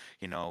into,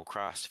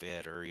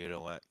 CrossFit or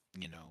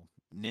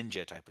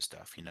ninja type of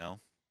stuff,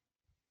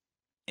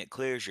 it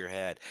clears your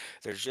head.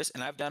 There's just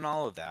and I've done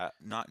all of that,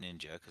 not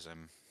ninja because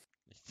I'm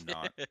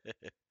not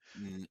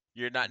n-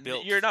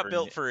 built you're not for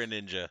built for a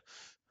ninja.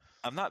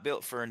 I'm not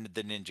built for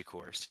the ninja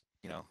course,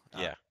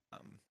 Yeah,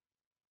 um,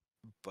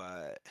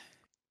 but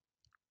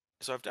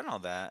so I've done all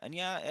that, and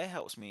yeah, it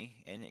helps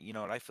me. And you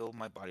know what? I feel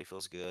my body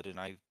feels good, and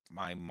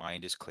my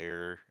mind is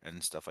clear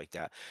and stuff like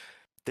that.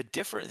 The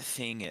different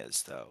thing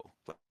is though,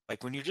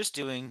 like when you're just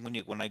doing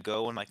when I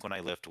go and like when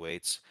I lift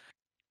weights,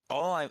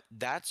 all I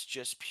that's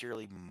just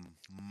purely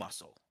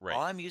muscle. right,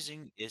 All I'm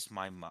using is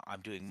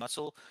I'm doing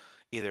muscle,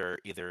 either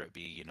it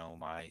be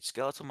my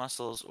skeletal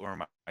muscles or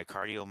my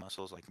cardio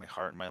muscles, like my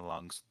heart and my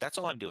lungs. That's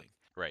all I'm doing.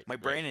 right, My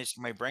right,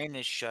 brain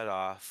is shut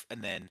off,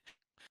 and then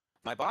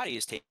my body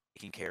is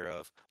taking care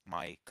of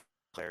my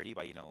clarity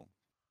by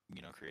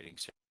creating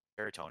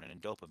serotonin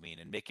and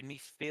dopamine and making me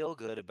feel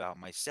good about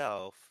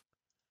myself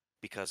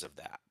because of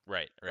that,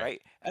 right, right.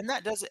 right? And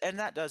that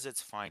does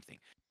its fine thing.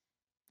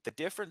 The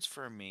difference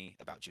for me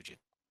about jujitsu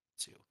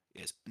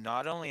is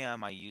not only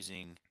am I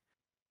using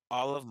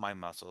all of my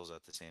muscles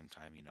at the same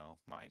time,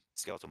 my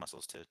skeletal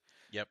muscles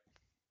Yep,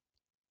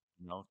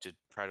 to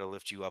try to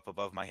lift you up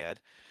above my head,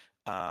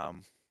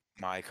 um,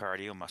 my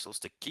cardio muscles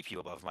to keep you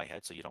above my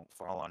head so you don't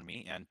fall on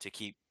me and to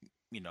keep,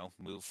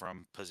 move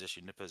from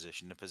position to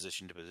position to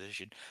position to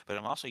position. But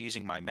I'm also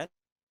using my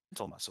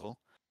mental muscle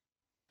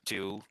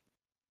to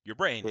Your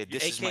brain,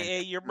 This is my aka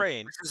next your move.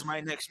 brain. This is my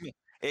next move,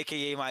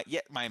 aka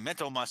my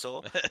mental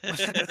muscle.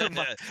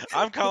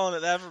 I'm calling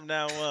it that from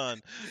now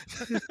on.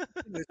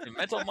 It's a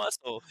mental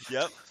muscle.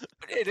 Yep.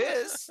 It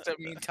is. I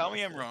mean, tell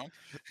me I'm wrong.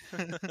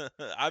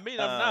 I mean,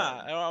 I'm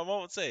not. Um, I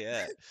won't say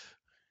that.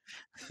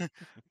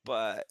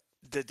 but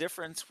the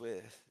difference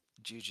with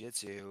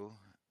jujitsu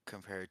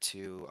compared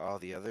to all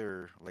the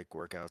other like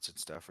workouts and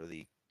stuff, or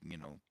the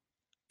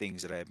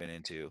things that I've been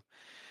into,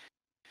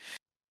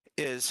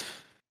 is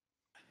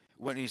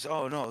when he's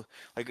oh no,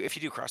 like if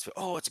you do CrossFit,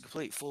 oh it's a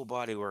complete full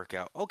body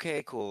workout.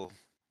 Okay, cool.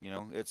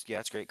 It's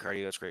great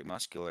cardio, it's great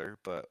muscular,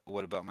 but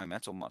what about my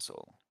mental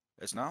muscle?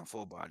 It's not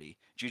full body.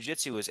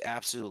 Jiu-jitsu is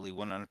absolutely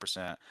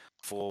 100%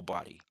 full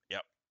body.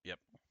 Yep. Yep.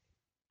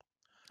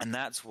 And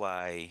that's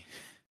why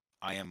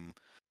I am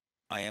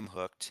I am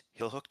hooked.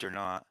 He'll hooked or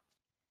not.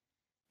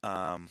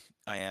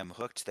 I am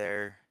hooked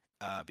there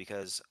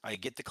because I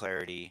get the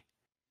clarity,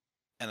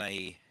 and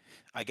I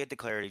get the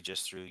clarity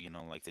just through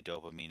like the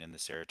dopamine and the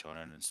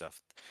serotonin and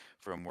stuff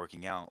from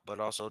working out, but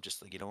also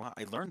just like what,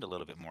 I learned a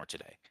little bit more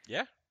today.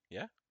 Yeah.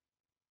 Yeah.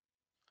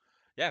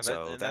 Yeah.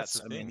 So And that's the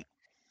that's, I mean, thing.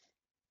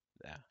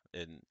 Yeah.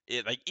 And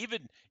it like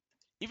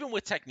even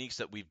with techniques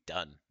that we've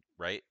done,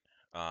 right?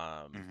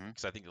 hmm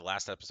Because I think the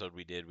last episode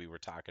we did, we were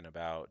talking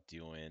about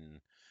doing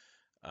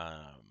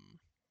um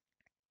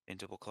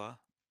Integral claw.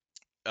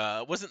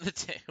 wasn't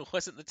the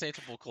wasn't the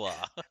taintable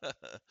claw.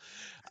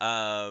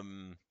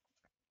 um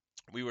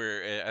we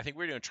were I think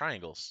we were doing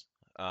triangles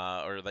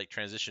or like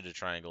transition to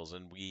triangles,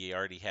 and we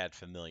already had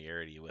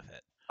familiarity with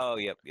it, Oh,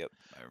 yep,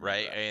 I remember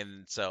right? that.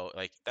 And so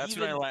like When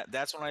even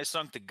that's when I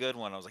sunk the good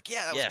one. I was like,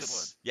 yeah, that was a good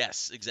one.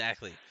 yes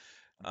exactly.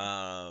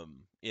 Mhm.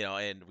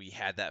 And we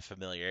had that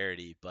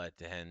familiarity, but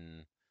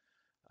then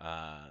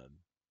um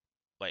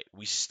like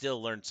we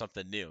still learned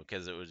something new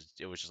because it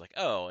was just like,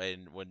 oh,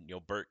 and when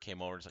Bert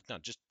came over, it's like, no,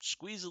 just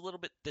squeeze a little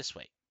bit this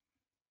way.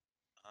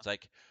 Uh-huh. It's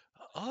like,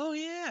 oh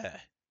yeah,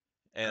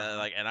 and Uh-huh.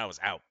 like, and I was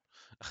out.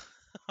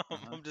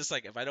 Uh-huh. I'm just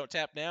like, if I don't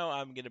tap now,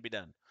 I'm gonna be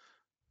done.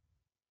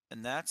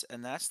 And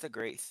that's the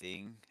great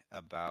thing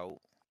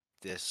about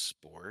this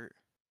sport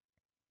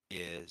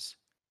is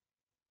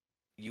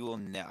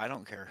I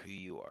don't care who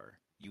you are,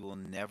 you will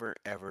never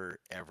ever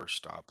ever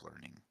stop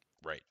learning.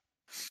 Right.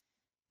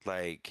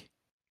 Like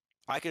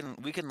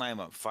we can line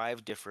up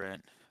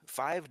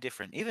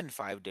even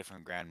five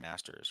different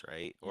grandmasters,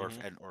 right? Hmm. Or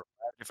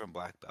five different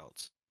black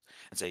belts,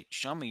 and say,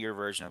 show me your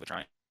version of a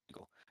triangle.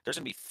 There's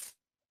gonna be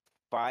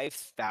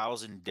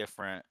 5,000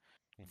 different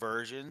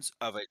versions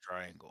of a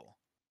triangle.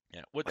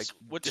 Yeah. Like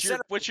What's the your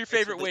setup, what's your it's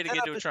favorite the way to get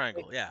setup to a is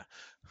like, triangle? Yeah.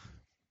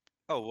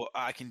 oh well,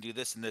 I can do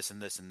this and this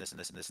and this and this and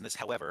this and this and this.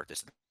 However,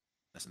 this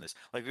and this.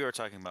 Like we were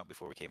talking about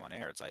before we came on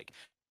air, it's like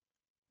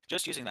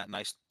just using that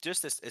nice,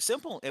 just this, it's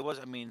simple. It was,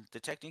 I mean, the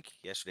technique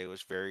yesterday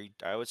was very,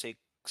 I would say,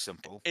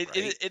 simple,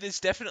 right? It is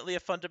definitely a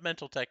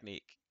fundamental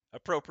technique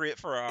appropriate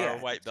for our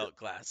Yeah, white belt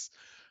class.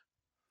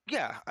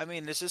 yeah. I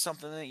mean, this is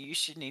something that you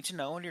should need to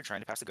know when you're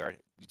trying to pass the guard.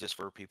 Just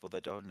for people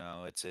that don't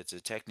know, it's a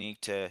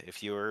technique to,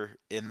 if you're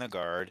in the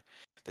guard,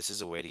 this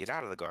is a way to get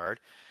out of the guard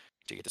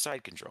to get the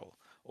side control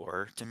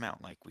or to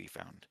mount, like we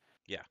found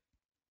Yeah.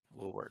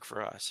 will work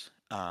for us.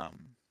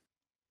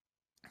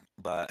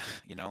 But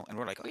and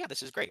we're like, oh yeah,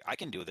 this is great. I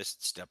can do this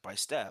step by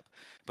step.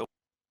 But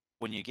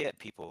when you get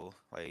people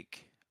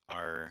like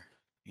our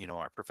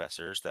our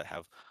professors that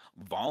have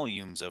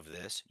volumes of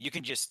this, you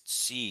can just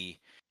see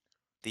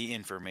the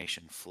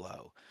information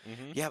flow.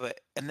 Hmm. Yeah, but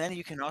and then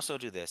you can also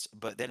do this,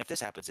 but then if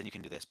this happens, then you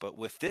can do this. But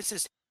if this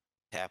is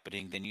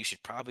happening, then you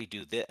should probably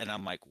do this. And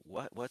I'm like,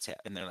 what's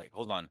happening? And they're like,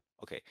 hold on,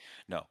 okay,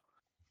 no,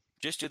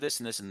 just do this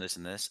and this and this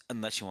and this,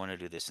 unless you want to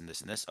do this and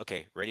this and this.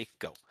 Okay, ready,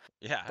 go.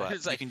 Yeah. But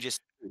It's you like, can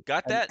just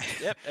got and that?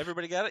 Yep.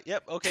 Everybody got it?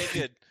 Yep. Okay,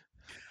 good.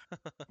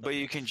 but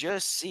you can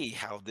just see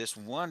how this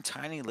one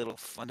tiny little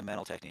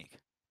fundamental technique,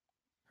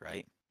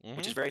 right?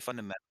 Which Hmm. is very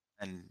fundamental.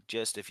 And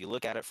just if you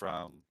look at it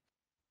from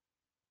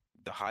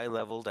the high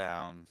level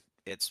down,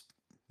 it's,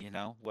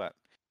 what,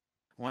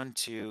 one,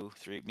 two,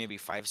 three, maybe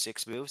five,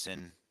 six moves,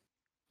 and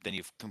then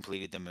you've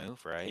completed the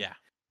move, right? Yeah.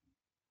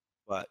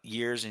 But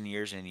years and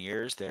years and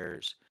years,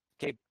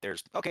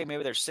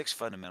 maybe there's six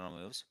fundamental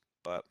moves,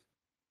 but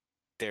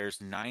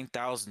there's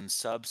 9,000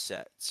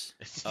 subsets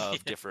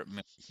of Yeah. different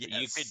moves that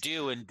you could Yes.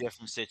 do in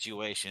different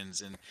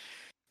situations. And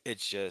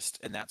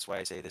and that's why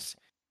I say this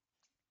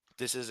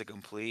is a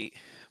complete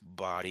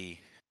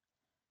body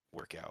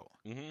workout.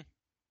 Hmm.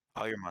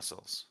 All your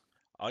muscles,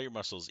 All your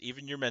muscles,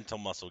 even your mental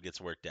muscle gets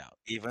worked out.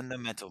 even the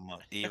mental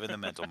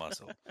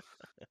muscle.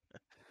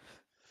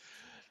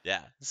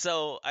 Yeah.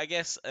 So I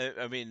guess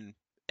I mean,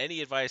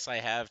 any advice I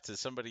have to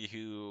somebody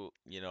who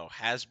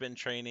has been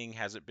training,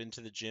 hasn't been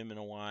to the gym in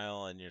a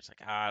while, and you're just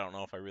like, I don't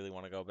know if I really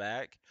want to go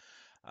back.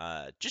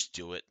 Just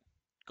do it.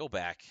 Go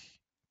back.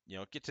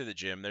 Get to the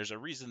gym. There's a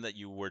reason that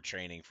you were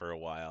training for a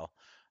while.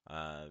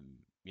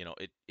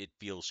 It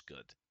feels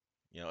good.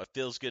 It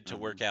feels good to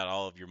hmm work out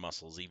all of your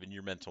muscles, even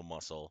your mental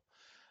muscle.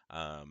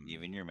 Um,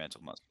 Even your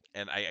mental muscle.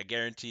 And I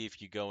guarantee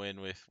if you go in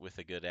with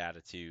a good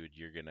attitude,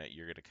 you're gonna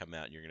come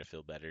out and you're gonna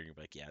feel better. You're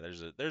like, yeah,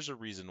 there's a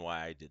reason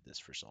why I did this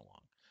for so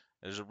long.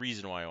 There's a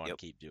reason why I want Yep.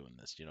 to keep doing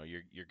this.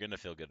 You're gonna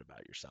feel good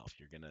about yourself.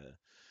 You're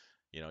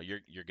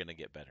gonna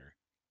get better.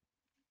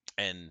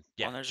 And Well,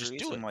 yeah, and there's a just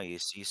do reason it. why you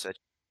see such.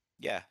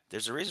 Yeah,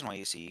 there's a reason why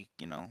you see,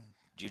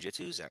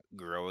 jujitsu's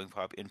growing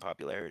in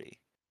popularity,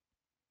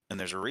 and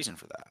there's a reason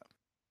for that,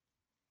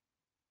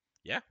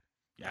 Yeah,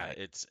 yeah. right?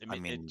 I I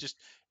mean, mean,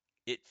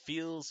 it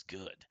feels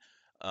good.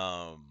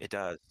 Um, it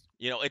does.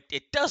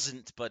 it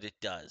doesn't, but it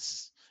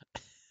does.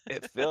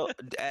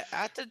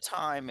 At the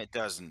time it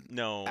doesn't.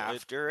 No,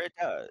 After it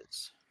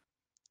does.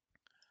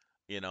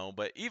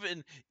 but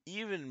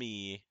even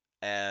me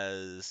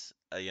as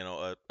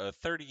a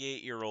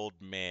 38-year-old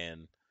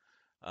man,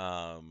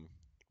 um,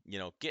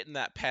 getting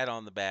that pat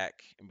on the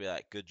back and be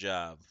like, "Good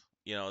job."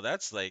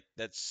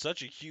 That's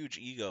such a huge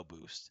ego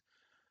boost.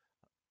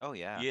 Oh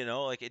yeah,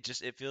 Like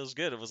it feels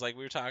good. It was like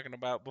we were talking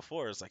about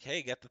before. It's like,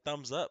 "Hey, get the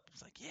thumbs up."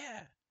 It's like,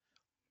 "Yeah,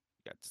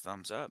 got the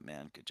thumbs up,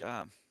 man. Good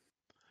job.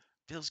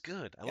 feels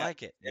good. I Yeah,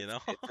 like it."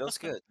 it feels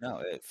good. No,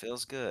 it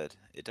feels good.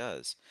 It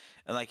does.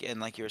 And like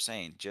you were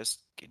saying,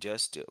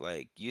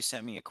 like you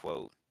sent me a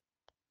quote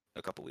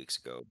a couple weeks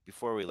ago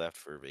before we left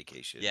for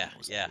vacation. Yeah,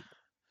 yeah,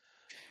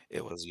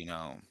 It was,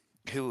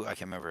 who I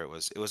can't remember. It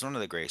was one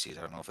of the Gracies.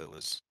 I don't know if it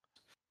was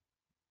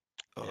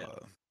yeah.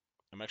 uh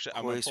I'm gonna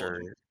Hoist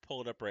or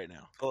pull it up right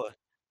now. oh,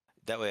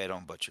 that way I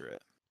don't butcher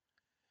it.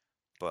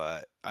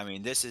 But I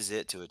mean, this is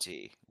it to a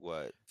T.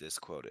 What this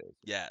quote is.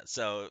 Yeah,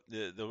 so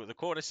the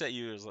quote I sent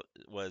you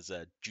was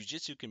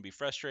jujitsu can be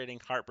frustrating,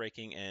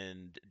 heartbreaking,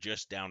 and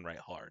just downright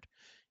hard.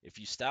 If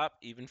you stop,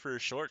 even for a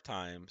short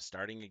time,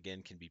 starting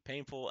again can be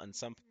painful, and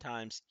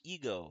sometimes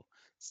ego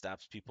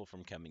stops people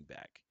from coming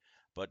back.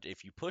 But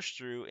if you push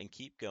through and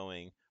keep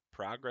going,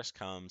 progress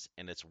comes,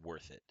 and it's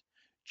worth it.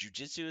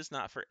 Jujitsu is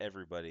not for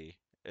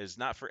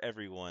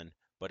everyone,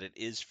 but it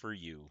is for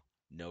you,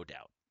 no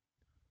doubt.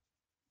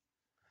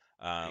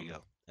 There you Um,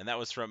 go. and that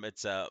was from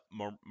it's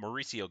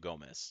Mauricio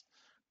Gomez.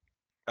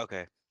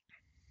 Okay.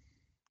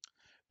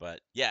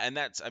 But yeah, and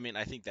I mean,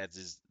 I think that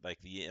is like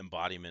the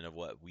embodiment of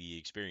what we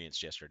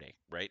experienced yesterday,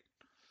 right?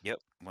 Yep.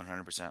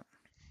 100%.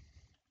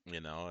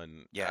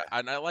 And Yeah,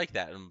 I like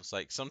that. And it's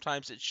like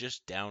sometimes it's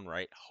just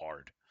downright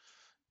hard.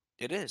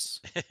 it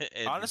is.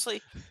 And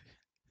Honestly,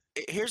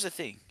 here's the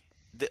thing.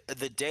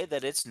 The day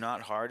that it's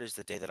not hard is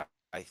the day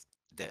I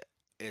that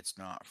it's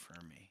not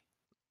for me.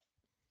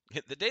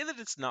 the day that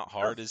it's not Oh.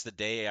 hard is the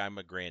day I'm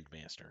a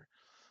grandmaster.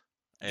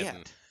 Yeah.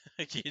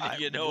 And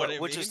you know what I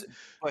Which is mean?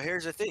 but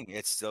here's the thing,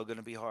 it's still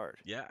gonna be hard.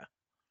 Yeah.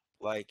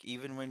 Like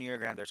even when you're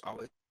around, there's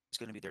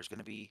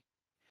gonna be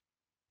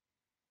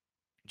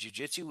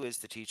jujitsu is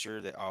the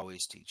teacher that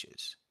always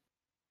teaches.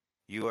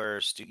 You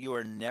are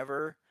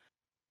never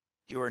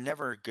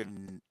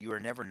good. You are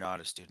never not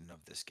a student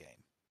of this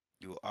game.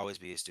 You will always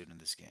be a student of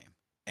this game.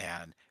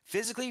 And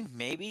physically,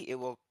 maybe it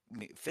will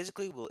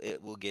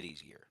get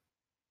easier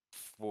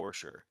for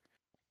sure.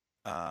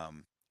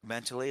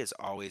 Mentally, it's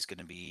always going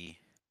to be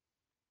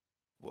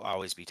will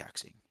always be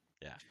taxing.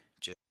 Yeah.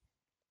 Just,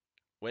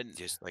 When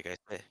just like I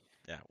said,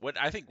 when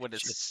I think when it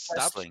just stops,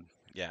 wrestling.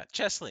 yeah,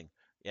 chestling.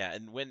 Yeah,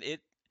 and when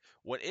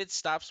it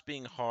stops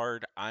being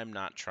hard, I'm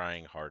not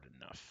trying hard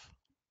enough.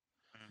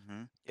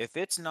 If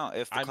it's not,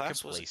 I'm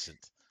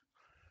complacent.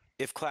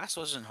 if class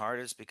wasn't hard,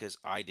 it's because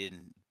I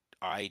didn't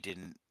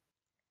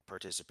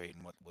participate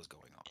in what was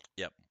going on.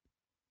 Yep.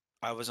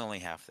 I was only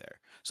half there.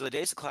 So the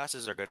days the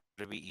classes are going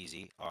to be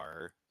easy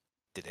are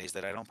the days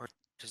that I don't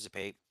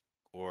participate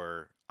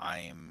or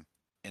I'm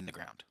in the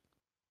ground.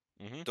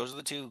 Mhm. Those are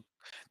the two.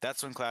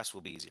 That's when class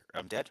will be easier.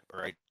 I'm dead,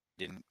 or I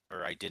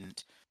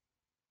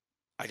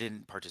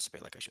didn't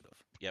participate like I should have.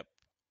 Yep.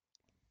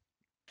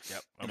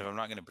 Yep. And if I'm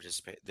not going to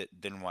participate,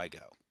 then why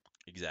go?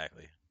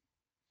 Exactly.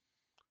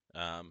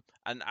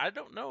 And I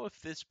don't know if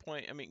this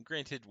point. I mean,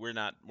 granted, we're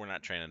not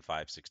training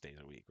 5, 6 days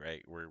a week,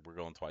 right? We're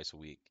going twice a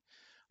week.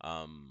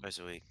 Um, Twice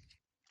a week.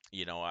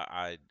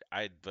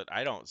 but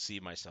I don't see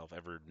myself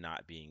ever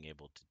not being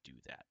able to do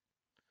that.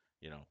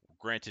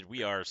 Granted,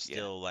 we are Yeah,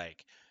 still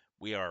like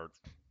we are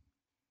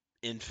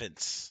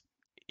infants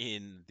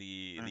in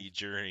the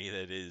journey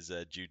that is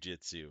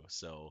jujitsu.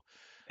 So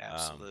um,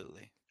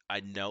 absolutely. I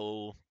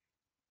know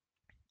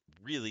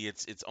really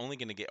it's only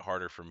going to get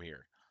harder from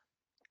here.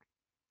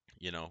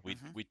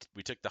 Hmm.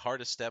 We took the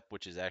hardest step,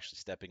 which is actually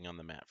stepping on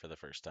the mat for the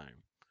first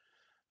time.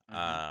 Hmm.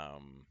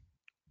 Um,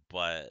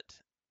 but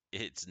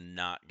it's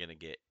not gonna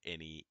get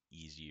any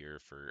easier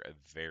for a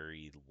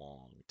very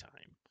long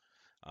time.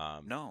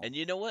 No, And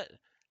you know what?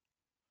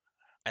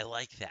 I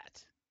like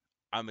that.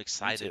 I'm me too.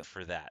 excited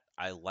for that.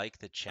 I like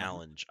the Uh-huh.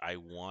 challenge. I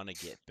want to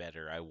get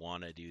better. I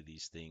want to do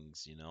these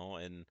things,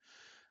 and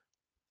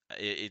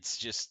it's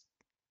just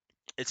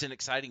it's an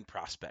exciting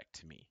prospect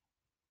to me.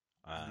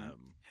 Hmm.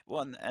 Um,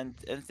 Well, and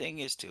thing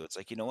is too, it's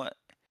like you know what?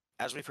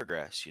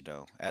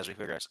 As we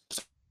progress,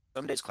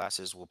 some days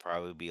classes will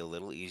probably be a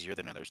little easier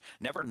than others.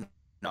 Never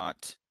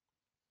not.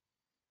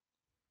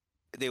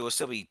 They will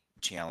still be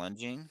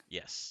challenging,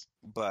 yes.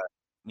 but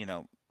you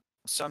know,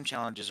 some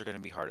challenges are going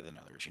to be harder than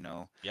others,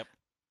 Yep.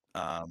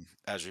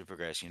 as we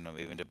progress,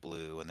 moving to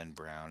blue and then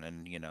brown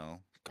and,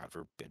 God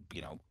forbid,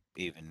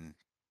 even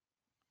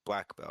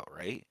black belt,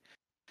 right?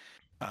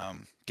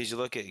 Because you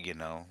look at,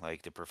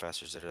 like the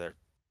professors that are there,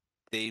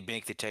 they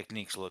make the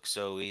techniques look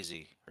so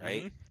easy,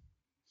 right? Mhm.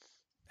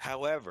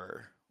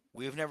 However,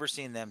 we've never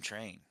seen them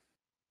train.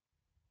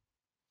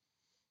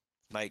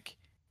 Like,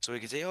 so we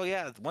can say, oh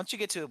yeah, once you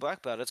get to a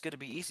black belt, it's going to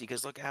be easy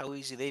because look how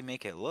easy they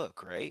make it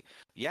look, right?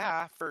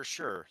 Yeah, for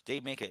sure. They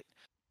make it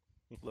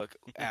look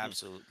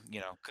absolute,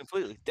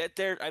 completely.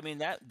 I mean,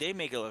 that they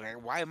make it look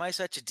like, why am I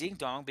such a ding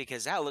dong?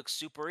 Because that looks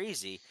super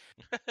easy.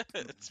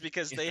 It's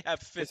because they have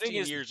The thing 15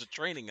 is, years of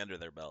training under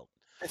their belt.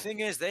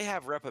 they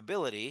have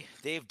repability.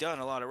 They've done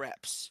a lot of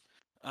reps.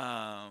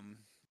 Um,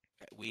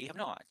 we have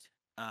not.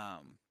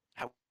 Um,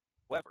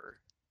 however,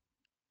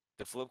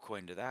 the flip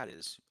coin to that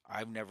is I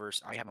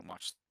haven't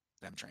watched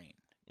them train.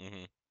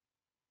 Mhm.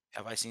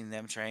 Have I seen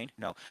them train?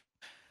 No.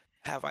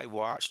 Have I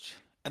watched?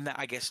 And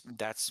I guess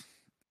that's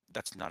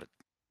not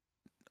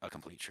a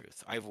complete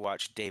truth. I've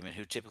watched Damon,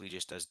 who typically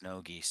just does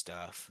no-gi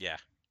stuff. Yeah.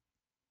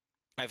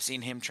 I've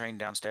seen him train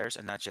downstairs,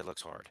 and that shit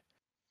looks hard.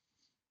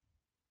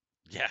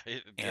 Yeah,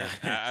 Yeah,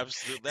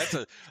 absolutely.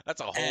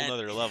 That's a whole and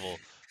nother level.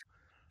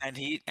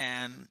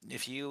 and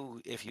if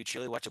you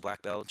truly watch a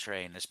black belt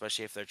train,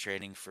 especially if they're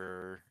training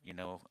for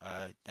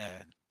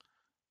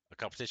A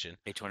competition.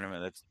 a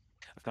tournament that's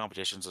of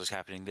competitions that's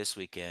happening this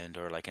weekend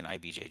or like an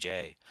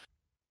IBJJ,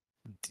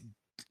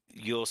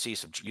 you'll see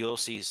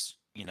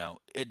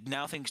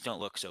now things don't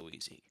look so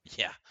easy.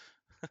 Yeah.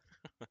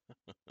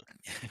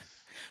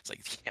 It's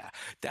like, yeah,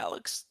 that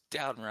looks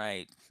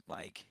downright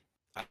like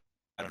I,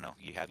 I don't know.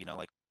 You have,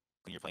 like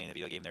when you're playing a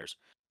video game, there's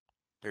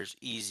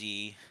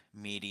easy,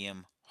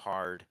 medium,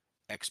 hard,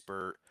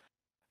 expert,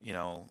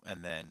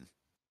 and then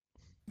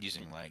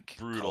using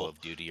like Call Brutal. of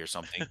Duty or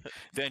something.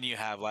 Then you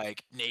have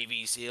like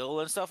Navy SEAL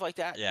and stuff like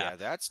that. Yeah. Yeah,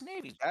 that's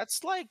Navy.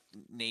 That's like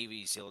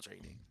Navy SEAL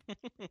training.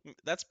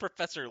 That's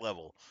professor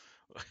level.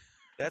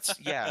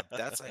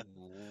 That's like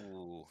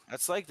ooh,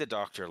 that's like the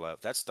doctor level.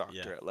 That's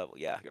Yeah. doctorate level.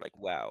 Yeah, you're like,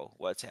 wow,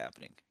 what's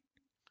happening?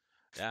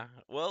 Yeah.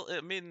 Well,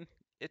 I mean,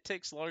 it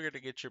takes longer to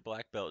get your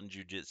black belt in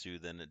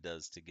jujitsu than it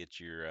does to get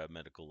your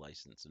medical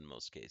license in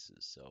most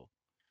cases.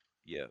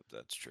 Yeah,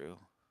 that's true.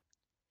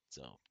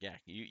 Yeah,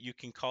 you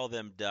can call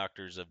them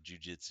doctors of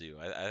jujitsu.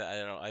 I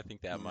don't I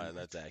think Mm,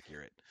 that's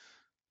accurate.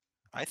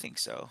 I think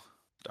so,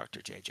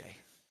 Doctor JJ.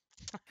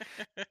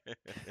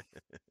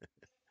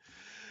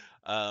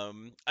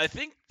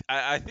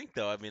 I think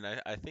though. I mean,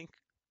 I think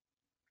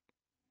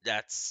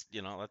that's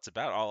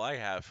about all I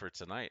have for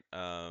tonight.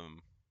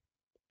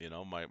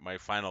 My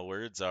final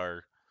words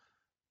are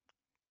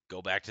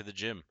go back to the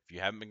gym. If you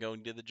haven't been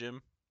going to the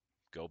gym,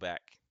 go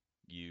back.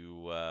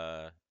 You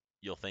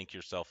you'll thank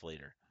yourself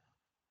later.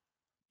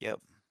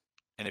 Yep.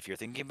 And if you're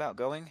thinking about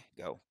going,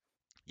 go.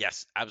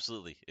 Yes,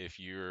 absolutely. If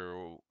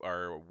you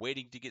are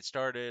waiting to get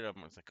started,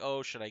 I'm like,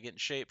 oh, should I get in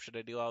shape? Should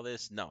I do all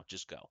this? No,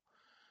 just go.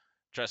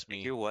 Trust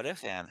Take me. your what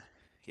if and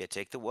yeah,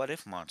 take the what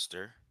if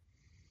monster,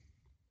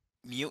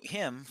 mute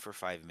him for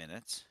 5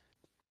 minutes,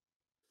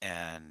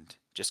 and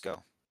just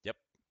go. Yep.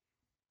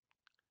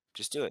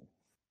 Just do it.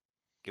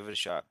 Give it a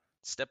shot.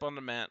 Step on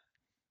the mat,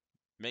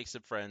 make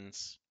some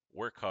friends,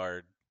 work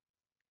hard,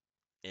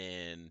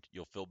 and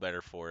you'll feel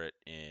better for it,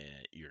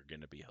 and you're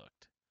gonna be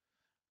hooked.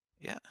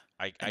 Yeah.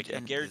 I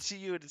guarantee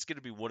you it's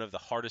gonna be one of the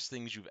hardest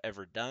things you've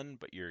ever done,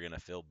 but you're gonna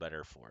feel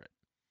better for it.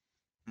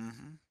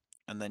 Mm-hmm.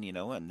 And then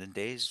in the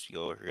days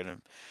you'll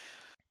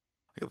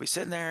be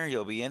sitting there,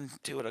 you'll be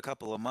into it a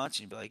couple of months,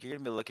 and you'll be like, you're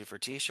gonna be looking for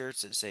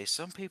T-shirts that say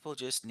some people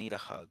just need a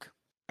hug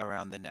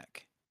around the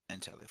neck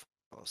until they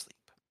fall asleep.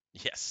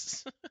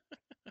 Yes,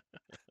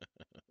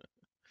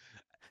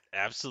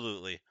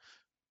 absolutely.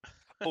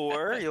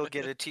 Or you'll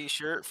get a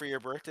T-shirt for your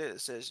birthday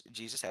that says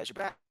Jesus has your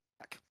back.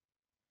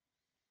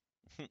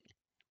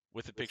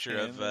 With a With picture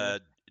of him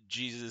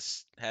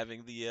Jesus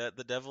having the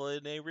devil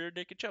in a rear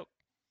naked choke.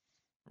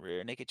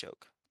 rear naked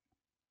choke.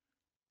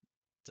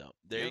 So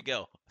there you Yep.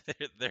 go.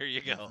 There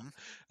you go.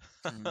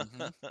 Mm-hmm.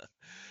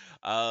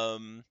 Mm-hmm.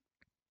 um,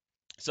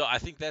 so I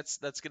think that's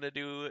gonna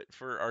do it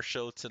for our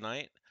show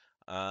tonight.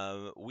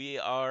 We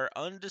are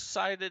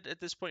undecided at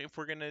this point if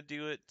we're gonna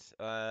do it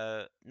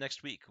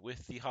next week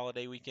with the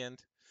holiday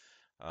weekend.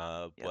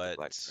 Yeah, the But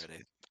Black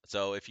Friday.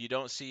 so if you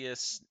don't see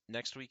us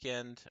next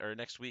weekend or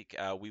next week,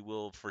 we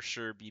will for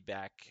sure be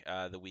back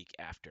the week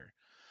after.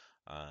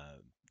 Uh,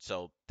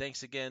 so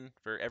thanks again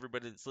for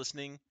everybody that's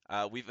listening.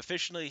 We've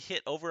officially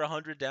hit over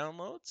 100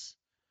 downloads.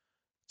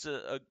 It's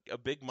a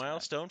big I,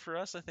 milestone for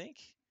us, I think.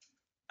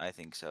 I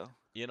think so.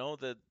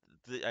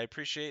 The I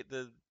appreciate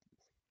the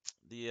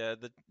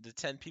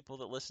 10 people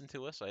that listen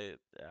to us.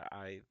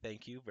 I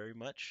thank you very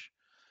much.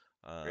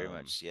 Very Um,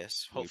 much.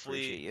 Yes, we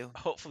appreciate hopefully you.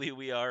 hopefully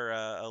we are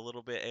a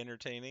little bit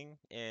entertaining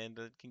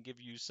and can give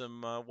you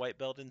some white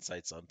belt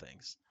insights on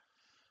things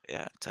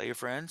Yeah, tell your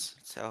friends.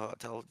 Tell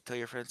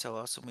your friends how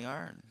awesome we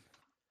are. And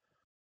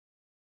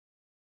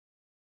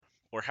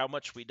or how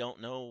much we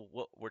don't know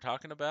what we're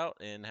talking about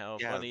and how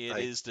yeah, funny it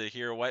like is to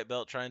hear a white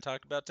belt try and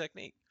talk about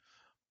technique.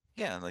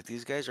 Yeah, like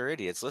these guys are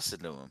idiots. Listen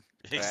to them.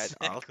 But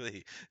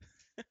Exactly.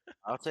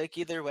 I'll take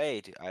either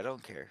way. I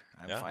don't care.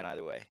 I'm Yeah. fine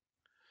either way.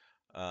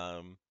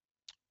 Um,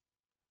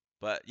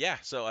 but yeah,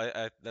 so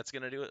I that's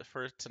gonna do it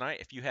for tonight.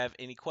 If you have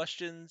any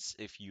questions,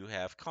 if you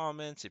have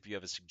comments, if you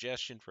have a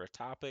suggestion for a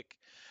topic,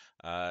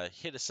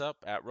 hit us up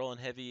at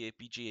rollingheavy at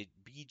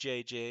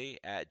bjj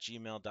at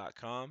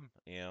gmail.com.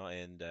 You know,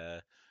 and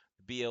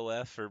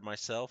BOF or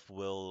myself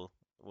will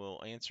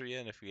answer you.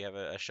 And if we have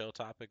a show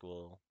topic,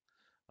 we'll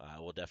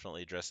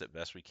definitely address it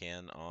best we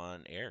can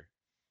on air.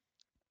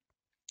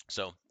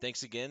 So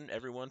thanks again,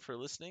 everyone, for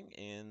listening,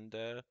 and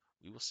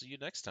we will see you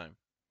next time.